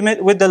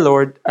intimate with the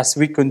Lord as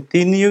we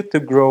continue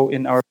to grow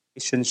in our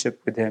relationship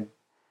with Him.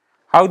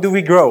 How do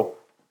we grow?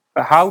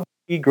 How do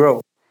we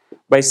grow?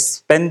 By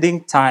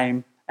spending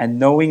time and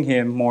knowing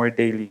Him more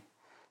daily.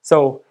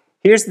 So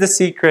here's the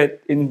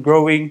secret in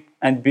growing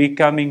and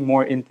becoming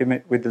more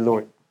intimate with the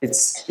Lord.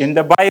 It's in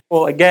the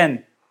Bible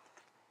again,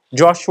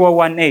 Joshua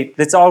 1:8.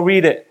 Let's all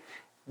read it.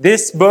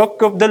 This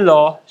book of the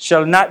law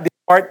shall not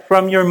depart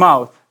from your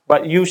mouth,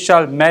 but you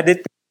shall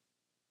meditate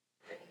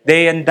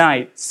day and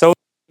night, so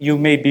you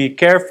may be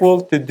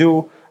careful to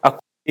do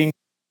according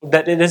to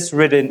that it is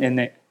written in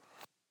it.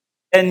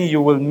 Then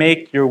you will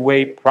make your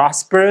way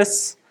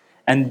prosperous,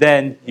 and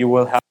then you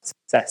will have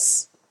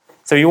success.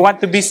 So you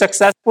want to be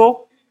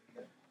successful?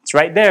 It's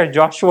right there,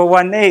 Joshua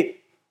 1:8,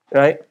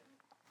 right?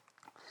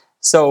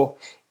 So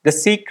the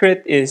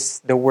secret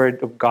is the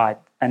Word of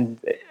God and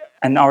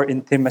our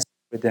intimacy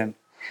with Him.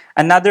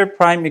 Another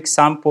prime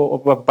example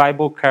of a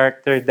Bible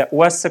character that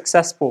was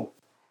successful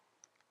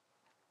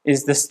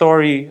is the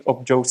story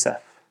of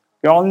Joseph.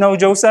 You all know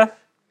Joseph,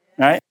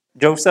 right?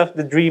 Joseph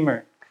the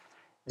dreamer.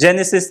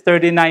 Genesis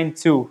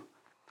 39:2.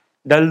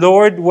 The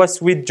Lord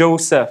was with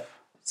Joseph,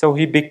 so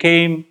he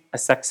became a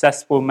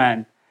successful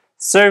man,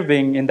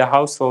 serving in the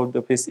household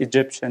of his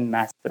Egyptian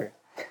master.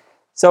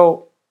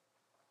 So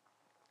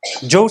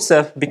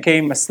Joseph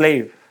became a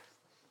slave.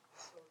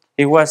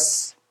 He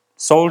was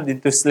sold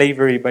into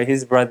slavery by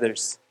his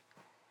brothers.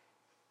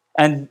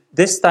 And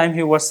this time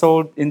he was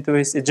sold into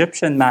his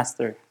Egyptian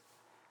master.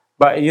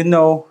 But you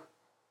know,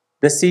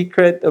 the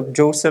secret of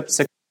Joseph's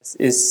success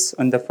is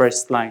on the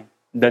first line.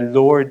 The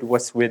Lord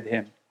was with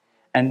him.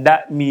 And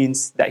that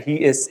means that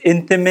he is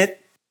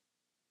intimate,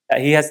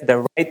 that he has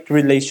the right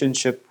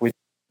relationship with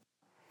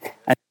God.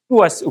 And he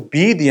was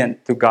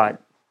obedient to God.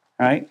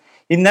 Right?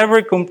 He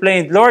never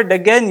complained, Lord,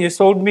 again, you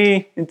sold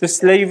me into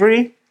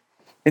slavery.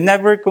 He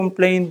never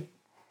complained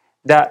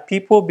that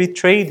people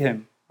betrayed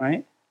him.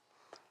 Right?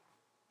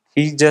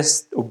 He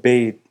just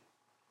obeyed.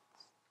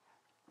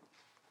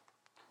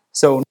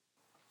 So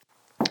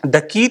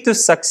the key to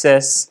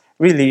success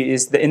really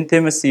is the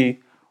intimacy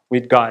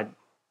with God.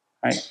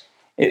 Right?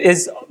 It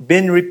has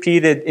been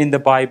repeated in the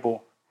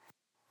Bible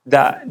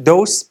that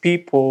those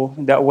people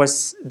that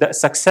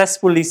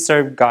successfully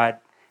served God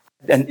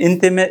had an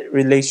intimate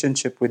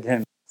relationship with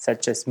Him,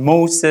 such as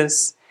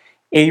Moses,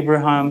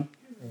 Abraham,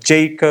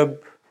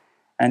 Jacob,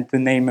 and to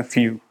name a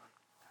few.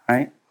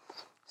 Right?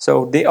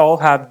 So they all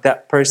have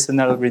that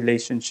personal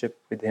relationship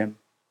with Him.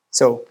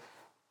 So,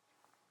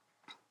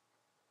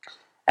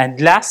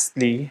 and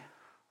lastly,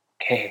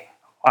 okay,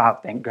 wow,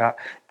 thank God,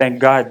 thank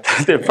God.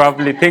 They're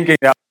probably thinking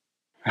that.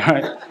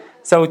 Right?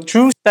 So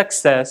true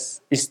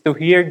success is to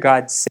hear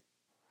God say,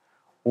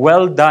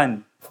 "Well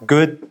done,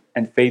 good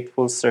and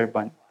faithful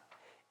servant.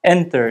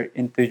 Enter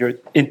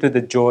into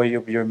the joy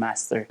of your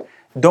master."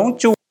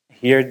 Don't you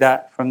hear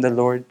that from the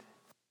Lord?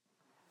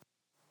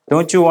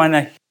 Don't you want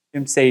to hear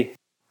Him say,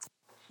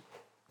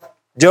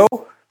 "Joe,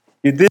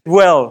 you did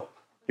well.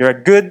 You're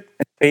a good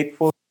and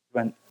faithful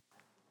servant."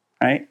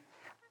 Right?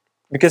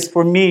 Because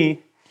for me,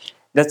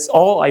 that's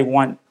all I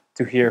want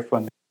to hear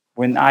from Him.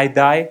 When I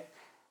die,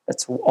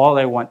 that's all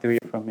I want to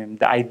hear from Him.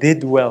 That I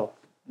did well,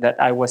 that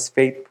I was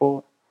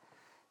faithful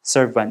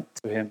servant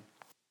to Him.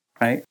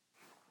 Right?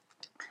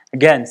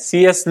 Again,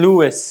 C.S.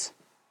 Lewis.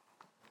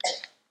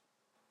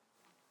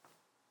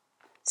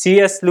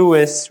 C.S.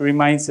 Lewis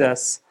reminds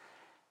us,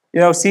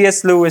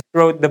 C.S. Lewis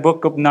wrote the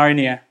book of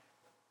Narnia,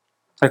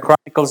 the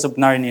Chronicles of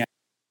Narnia.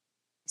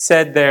 He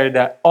said there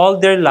that all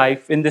their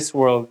life in this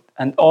world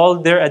and all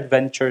their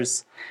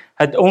adventures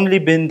had only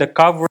been the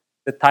cover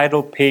of the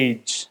title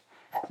page.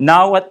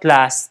 Now at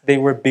last they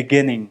were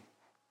beginning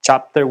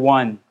chapter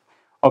 1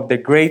 of the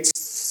great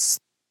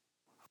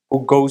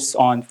who goes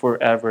on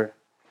forever,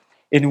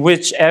 in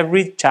which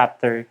every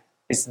chapter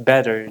is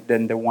better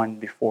than the one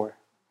before.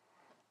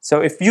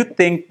 So if you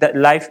think that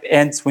life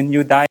ends when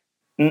you die,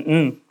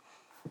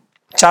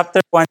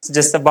 chapter 1 is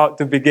just about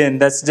to begin.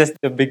 That's just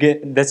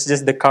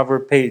the cover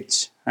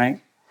page,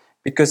 right?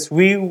 Because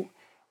we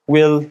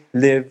will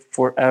live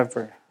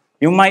forever.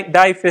 You might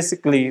die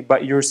physically,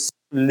 but your soul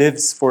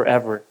lives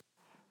forever,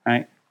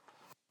 right?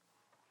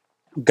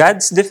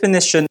 God's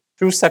definition of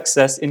true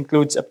success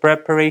includes a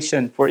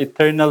preparation for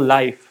eternal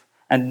life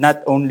and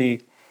not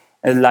only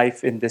a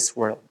life in this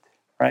world,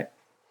 right?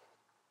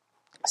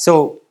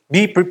 So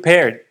be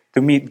prepared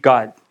to meet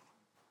God,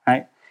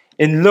 right?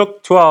 In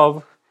Luke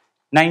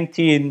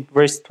 12:19,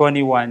 verse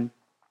 21,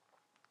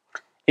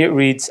 it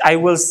reads, I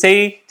will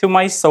say to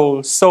my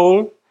soul,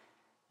 soul,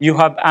 you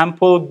have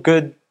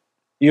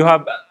you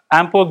have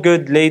ample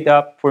good laid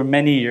up for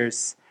many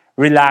years.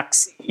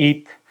 Relax,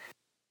 eat,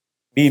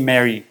 be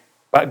merry.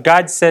 But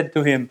God said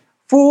to him,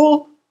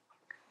 fool,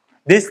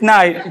 this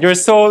night your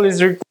soul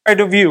is required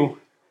of you,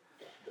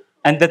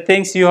 and the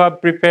things you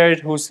have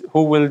prepared,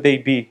 who will they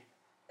be?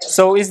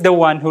 So is the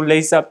one who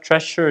lays up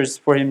treasures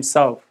for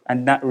himself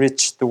and not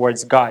rich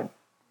towards God.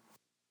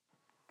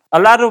 A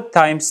lot of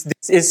times,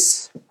 this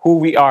is who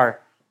we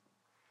are.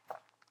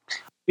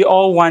 We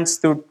all want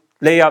to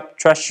lay up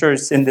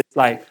treasures in this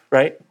life,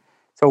 right?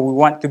 So we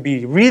want to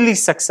be really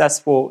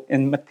successful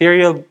in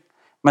material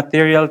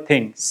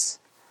things.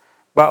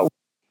 But we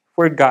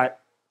forgot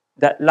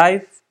that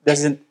life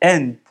doesn't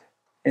end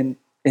in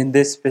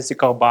this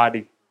physical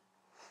body.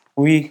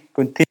 We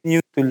continue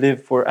to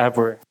live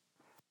forever,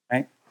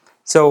 right?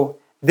 So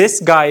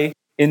this guy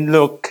in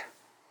Luke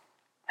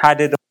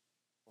had it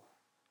all,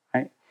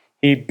 right?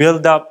 He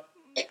built up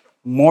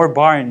more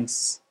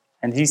barns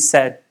and he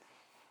said,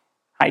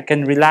 I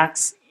can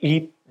relax,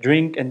 eat,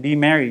 drink, and be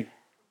merry.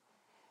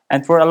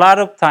 And for a lot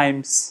of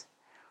times,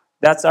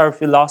 that's our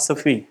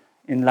philosophy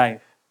in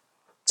life.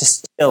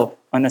 Just chill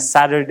on a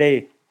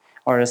Saturday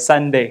or a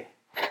Sunday.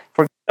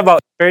 Forget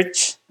about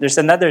church. There's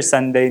another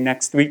Sunday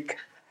next week,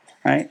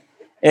 right?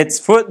 It's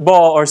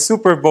football or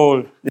Super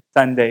Bowl this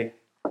Sunday,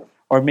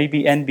 or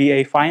maybe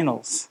NBA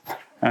Finals,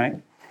 right?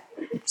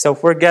 So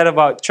forget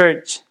about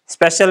church,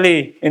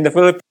 especially in the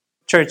Philippine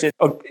church.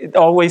 It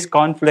always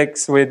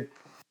conflicts with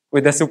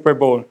the Super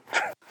Bowl.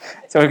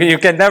 So you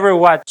can never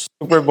watch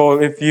Super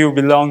Bowl if you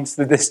belongs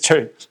to this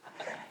church.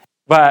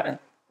 But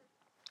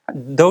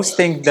those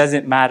things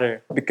doesn't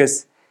matter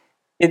because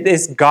it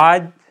is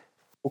God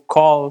who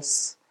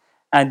calls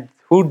and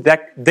who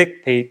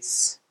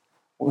dictates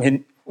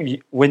when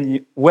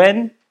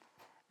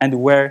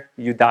and where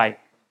you die,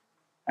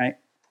 right?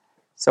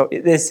 So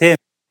it is Him.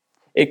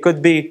 It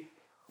could be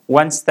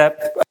one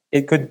step.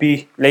 It could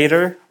be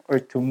later or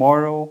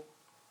tomorrow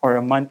or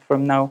a month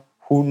from now.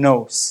 Who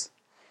knows?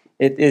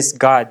 It is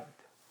God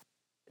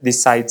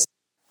decides.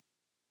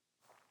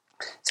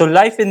 So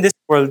life in this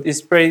world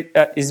is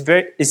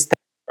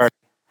temporary.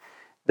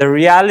 The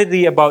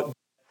reality about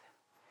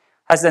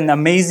has an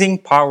amazing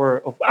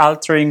power of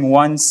altering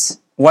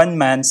one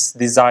man's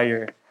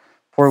desire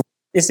for what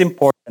is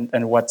important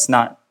and what's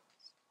not.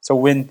 So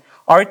when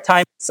our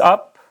time is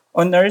up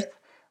on earth,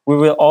 we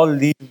will all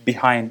leave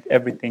behind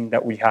everything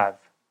that we have.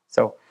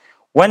 So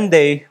one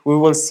day we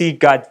will see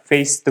God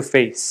face to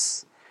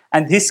face.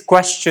 And his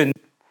question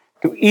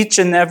to each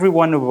and every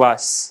one of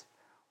us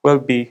will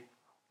be,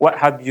 what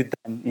have you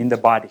done in the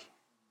body?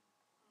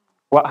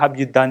 What have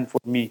you done for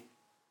me?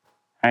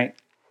 Right?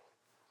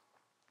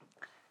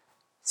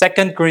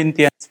 2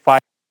 Corinthians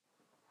 5,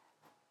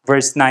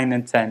 verse 9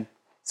 and 10.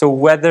 So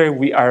whether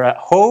we are at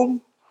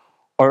home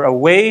or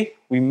away,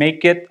 we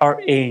make it our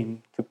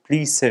aim to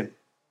please Him.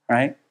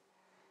 Right?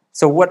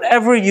 So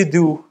whatever you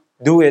do,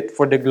 do it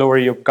for the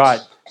glory of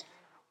God.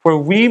 For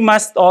we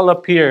must all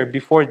appear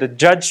before the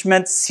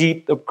judgment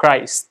seat of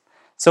Christ,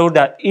 so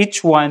that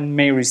each one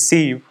may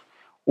receive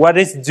what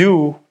is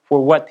due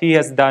for what he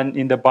has done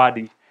in the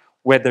body,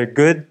 whether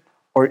good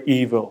or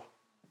evil.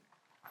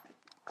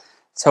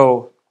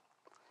 So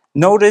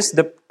notice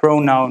the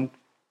pronoun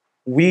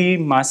we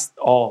must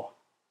all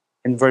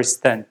in verse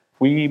 10.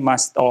 We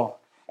must all.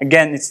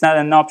 Again, it's not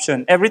an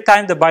option. Every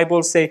time the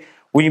Bible say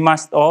we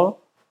must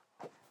all,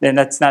 then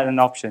that's not an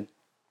option,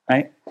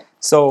 right?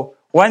 So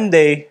one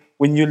day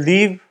when you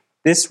leave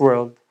this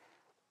world,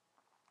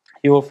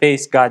 you will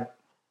face God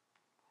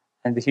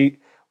and we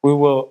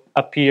will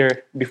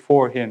appear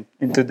before Him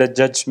into the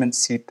judgment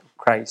seat of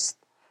Christ,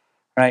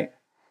 right?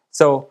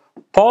 So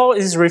Paul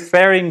is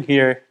referring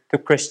here to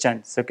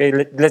Christians. Okay,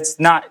 let's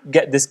not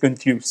get this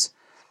confused.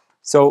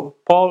 So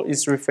Paul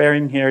is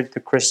referring here to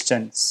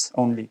Christians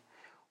only.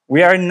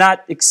 We are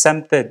not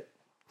exempted.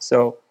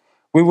 So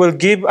we will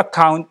give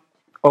account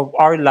of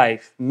our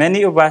life.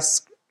 Many of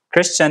us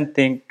Christians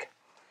think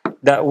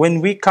that when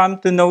we come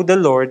to know the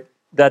Lord,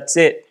 that's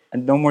it,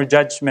 and no more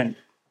judgment.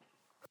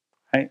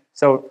 Right?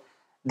 So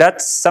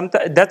that's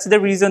the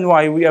reason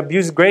why we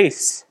abuse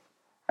grace.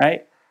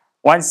 Right?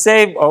 Once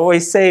saved,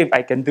 always saved.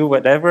 I can do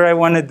whatever I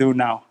want to do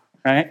now.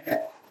 Right?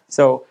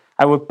 So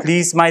I will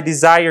please my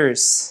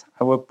desires.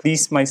 I will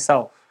please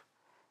myself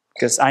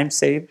because I'm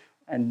saved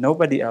and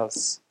nobody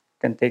else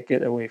can take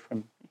it away from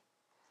me.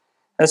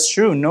 That's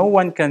true. No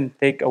one can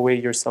take away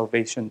your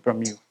salvation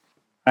from you.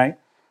 Right?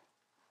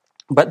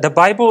 But the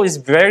Bible is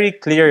very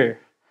clear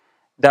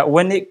that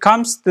when it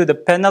comes to the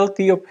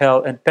penalty of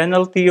hell and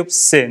penalty of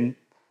sin,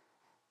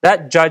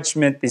 that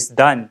judgment is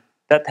done.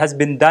 That has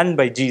been done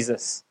by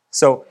Jesus.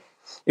 So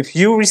if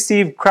you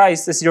receive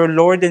Christ as your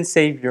Lord and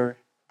Savior,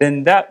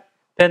 then that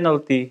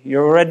penalty,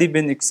 you've already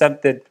been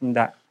exempted from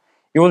that.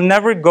 You will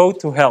never go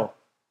to hell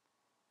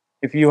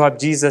if you have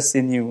Jesus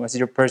in you as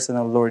your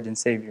personal Lord and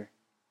Savior.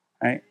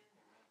 Right?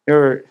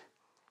 You're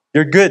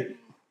good.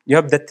 You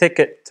have the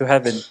ticket to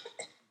heaven.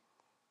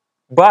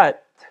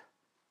 But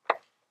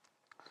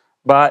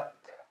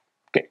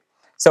okay.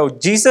 So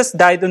Jesus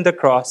died on the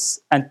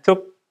cross and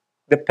took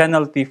the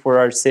penalty for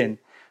our sin.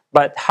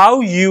 But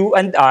how you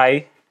and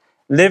I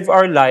live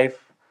our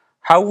life,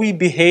 how we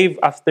behave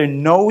after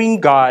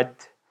knowing God,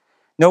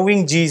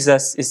 knowing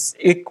Jesus is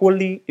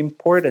equally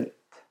important.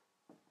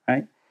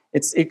 Right?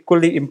 It's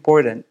equally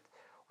important.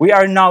 We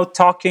are now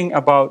talking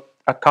about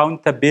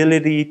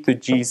accountability to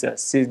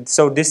Jesus.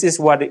 So this is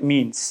what it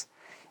means.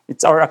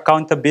 It's our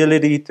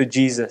accountability to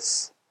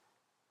Jesus.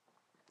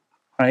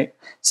 Right?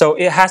 So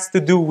it has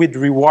to do with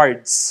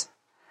rewards.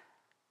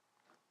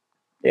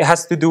 It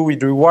has to do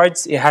with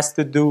rewards. It has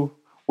to do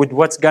with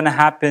what's going to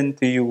happen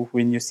to you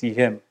when you see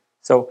Him.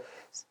 So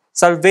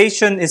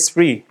salvation is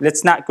free.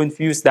 Let's not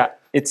confuse that.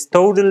 It's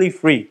totally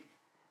free.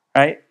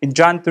 Right? In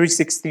John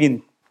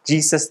 3:16,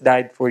 Jesus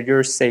died for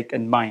your sake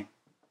and mine.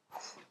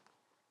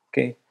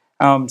 Okay.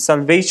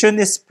 Salvation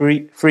is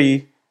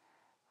free.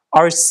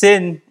 Our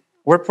sin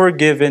were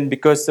forgiven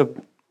because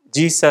of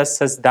Jesus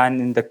has done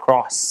in the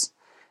cross.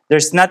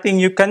 There's nothing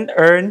you can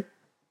earn.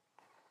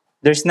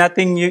 There's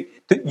nothing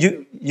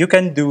you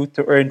can do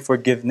to earn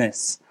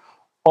forgiveness.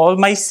 All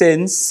my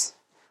sins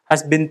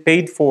has been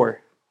paid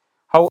for.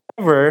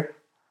 However,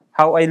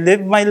 how I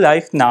live my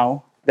life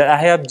now that I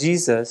have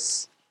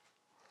Jesus,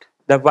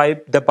 the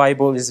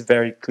Bible is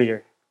very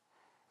clear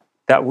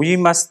that we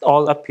must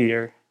all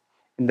appear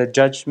in the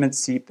judgment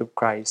seat of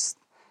Christ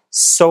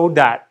so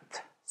that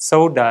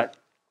so that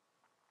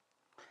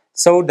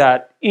so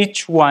that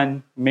each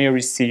one may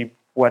receive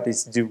what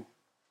is due.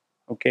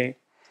 Okay?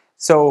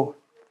 So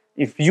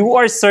if you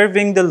are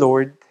serving the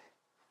Lord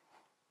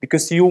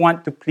because you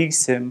want to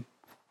please Him,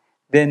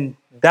 then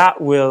that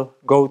will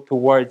go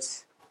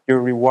towards your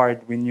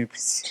reward when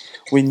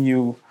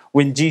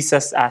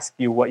Jesus asks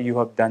you what you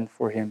have done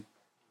for Him.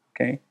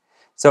 Okay?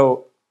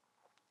 So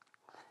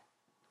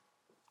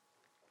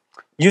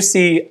you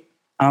see,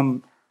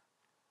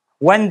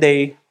 one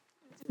day,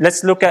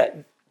 let's look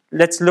at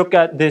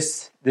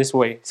this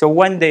way. So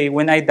one day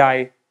when I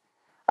die,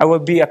 I will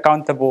be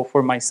accountable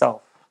for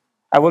myself.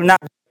 I will not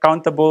be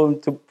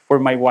accountable for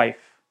my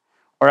wife,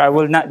 or I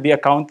will not be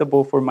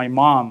accountable for my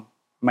mom,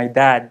 my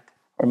dad,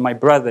 or my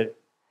brother.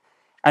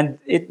 And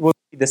it will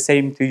be the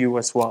same to you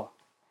as well.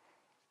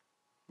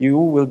 You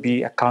will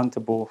be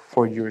accountable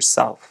for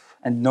yourself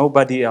and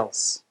nobody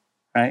else,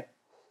 right?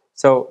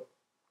 So,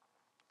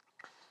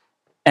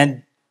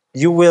 and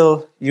you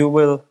will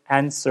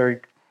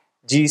answer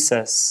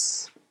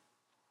Jesus.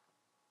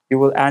 You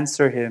will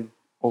answer Him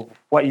of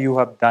what you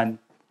have done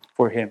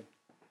for Him,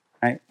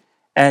 right?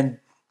 And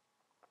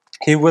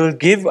He will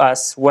give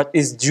us what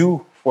is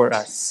due for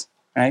us,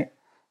 right?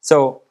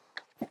 So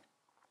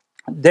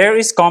there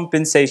is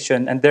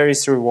compensation and there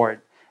is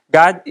reward.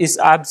 God is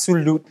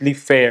absolutely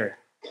fair,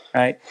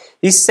 right?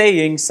 He's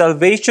saying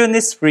salvation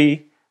is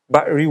free,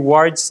 but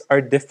rewards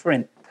are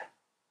different,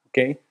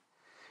 okay?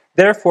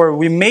 Therefore,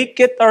 we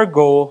make it our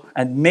goal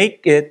and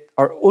make it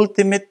our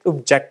ultimate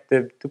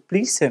objective to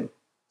please Him.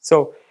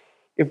 So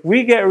if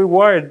we get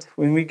reward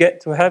when we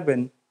get to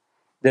heaven,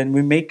 then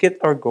we make it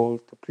our goal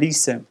to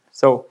please Him.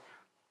 So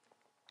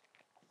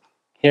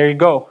here you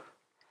go.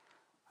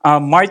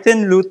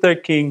 Martin Luther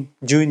King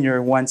Jr.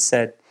 once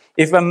said,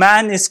 "If a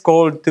man is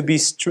called to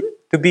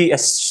be a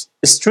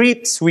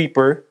street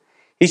sweeper,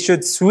 he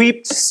should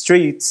sweep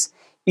streets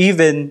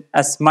even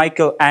as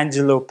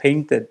Michelangelo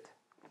painted,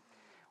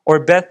 or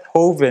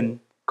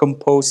Beethoven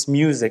composed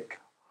music,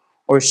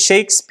 or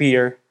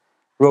Shakespeare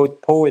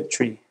wrote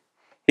poetry.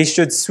 He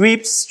should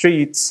sweep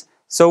streets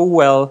so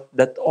well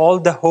that all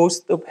the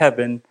host of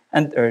heaven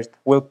and earth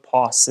will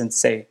pause and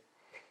say,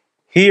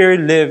 'Here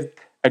lived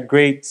a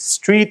great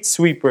street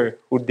sweeper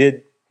who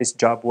did his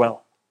job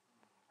well.'"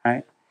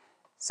 Right?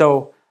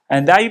 So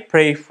And I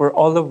pray for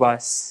all of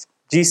us,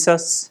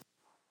 Jesus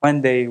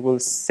one day will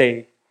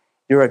say,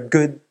 "You're a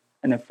good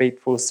and a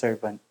faithful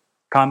servant.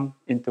 Come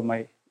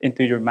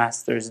into your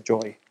master's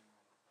joy."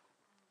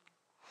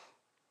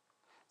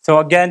 So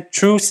again,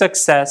 true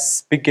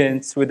success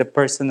begins with a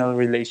personal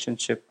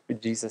relationship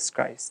with Jesus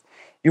Christ.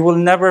 You will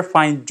never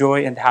find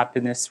joy and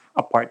happiness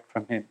apart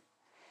from him.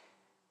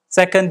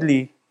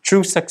 Secondly,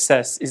 true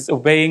success is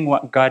obeying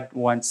what God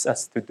wants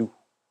us to do.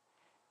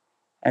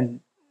 And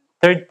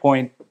third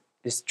point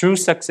is true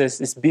success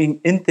is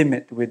being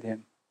intimate with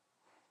him,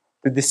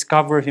 to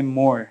discover him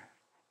more.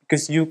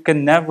 Because you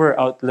can never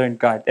outlearn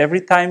God. Every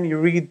time you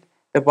read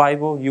the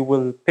Bible, you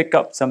will pick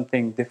up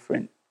something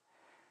different.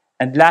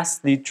 And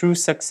lastly, true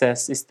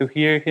success is to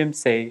hear him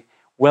say,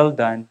 "Well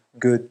done,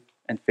 good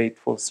and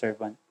faithful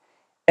servant.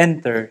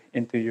 Enter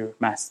into your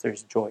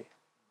master's joy."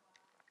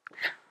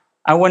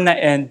 I want to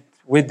end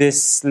with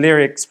these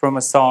lyrics from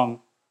a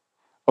song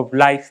of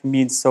 "Life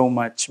Means So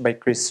Much" by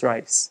Chris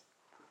Rice.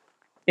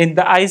 In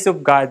the eyes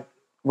of God,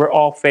 we're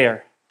all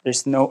fair.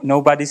 There's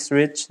nobody's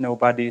rich,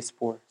 nobody is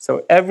poor.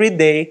 So every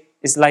day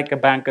is like a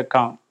bank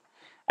account,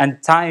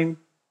 and time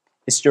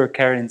is your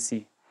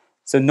currency.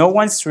 So no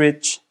one's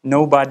rich,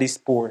 nobody's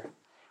poor.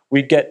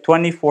 We get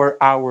 24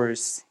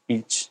 hours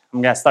each.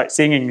 I'm gonna start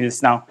singing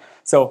this now.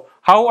 So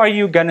how are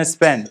you gonna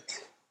spend?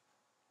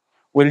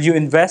 Will you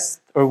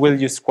invest or will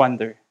you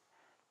squander?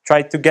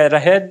 Try to get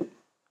ahead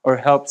or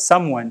help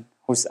someone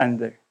who's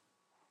under?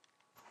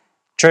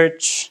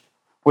 Church,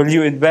 will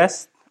you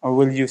invest or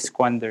will you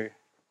squander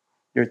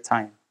your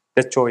time?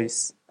 The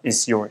choice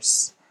is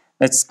yours.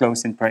 Let's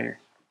close in prayer.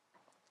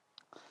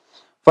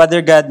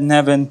 Father God in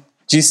heaven,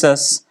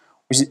 Jesus,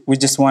 we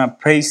just want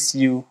to praise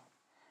you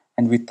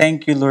and we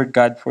thank you, Lord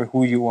God, for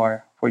who you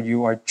are. For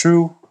you are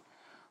true,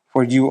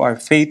 for you are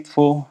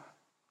faithful.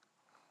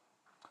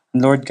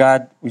 And Lord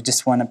God, we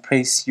just want to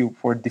praise you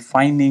for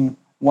defining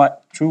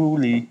what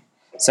truly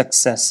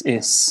success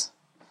is.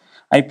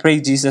 I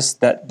pray, Jesus,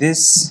 that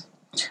this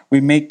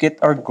we make it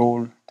our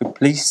goal to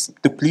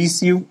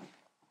please you,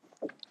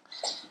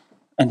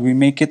 and we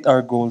make it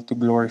our goal to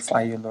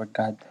glorify you, Lord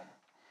God.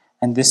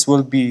 And this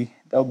will be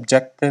the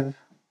objective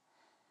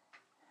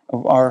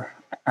of our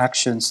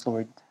actions,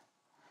 Lord.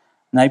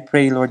 And I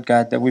pray, Lord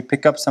God, that we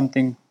pick up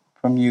something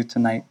from you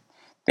tonight.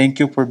 Thank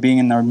you for being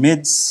in our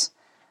midst.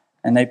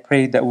 And I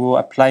pray that we will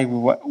apply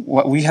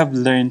what we have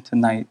learned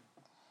tonight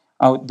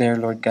out there,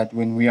 Lord God,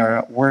 when we are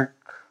at work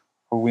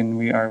or when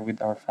we are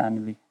with our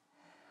family.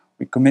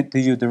 We commit to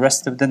you the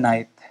rest of the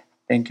night.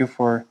 Thank you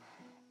for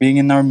being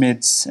in our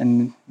midst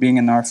and being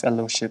in our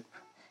fellowship.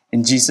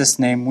 In Jesus'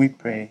 name we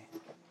pray.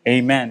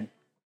 Amen.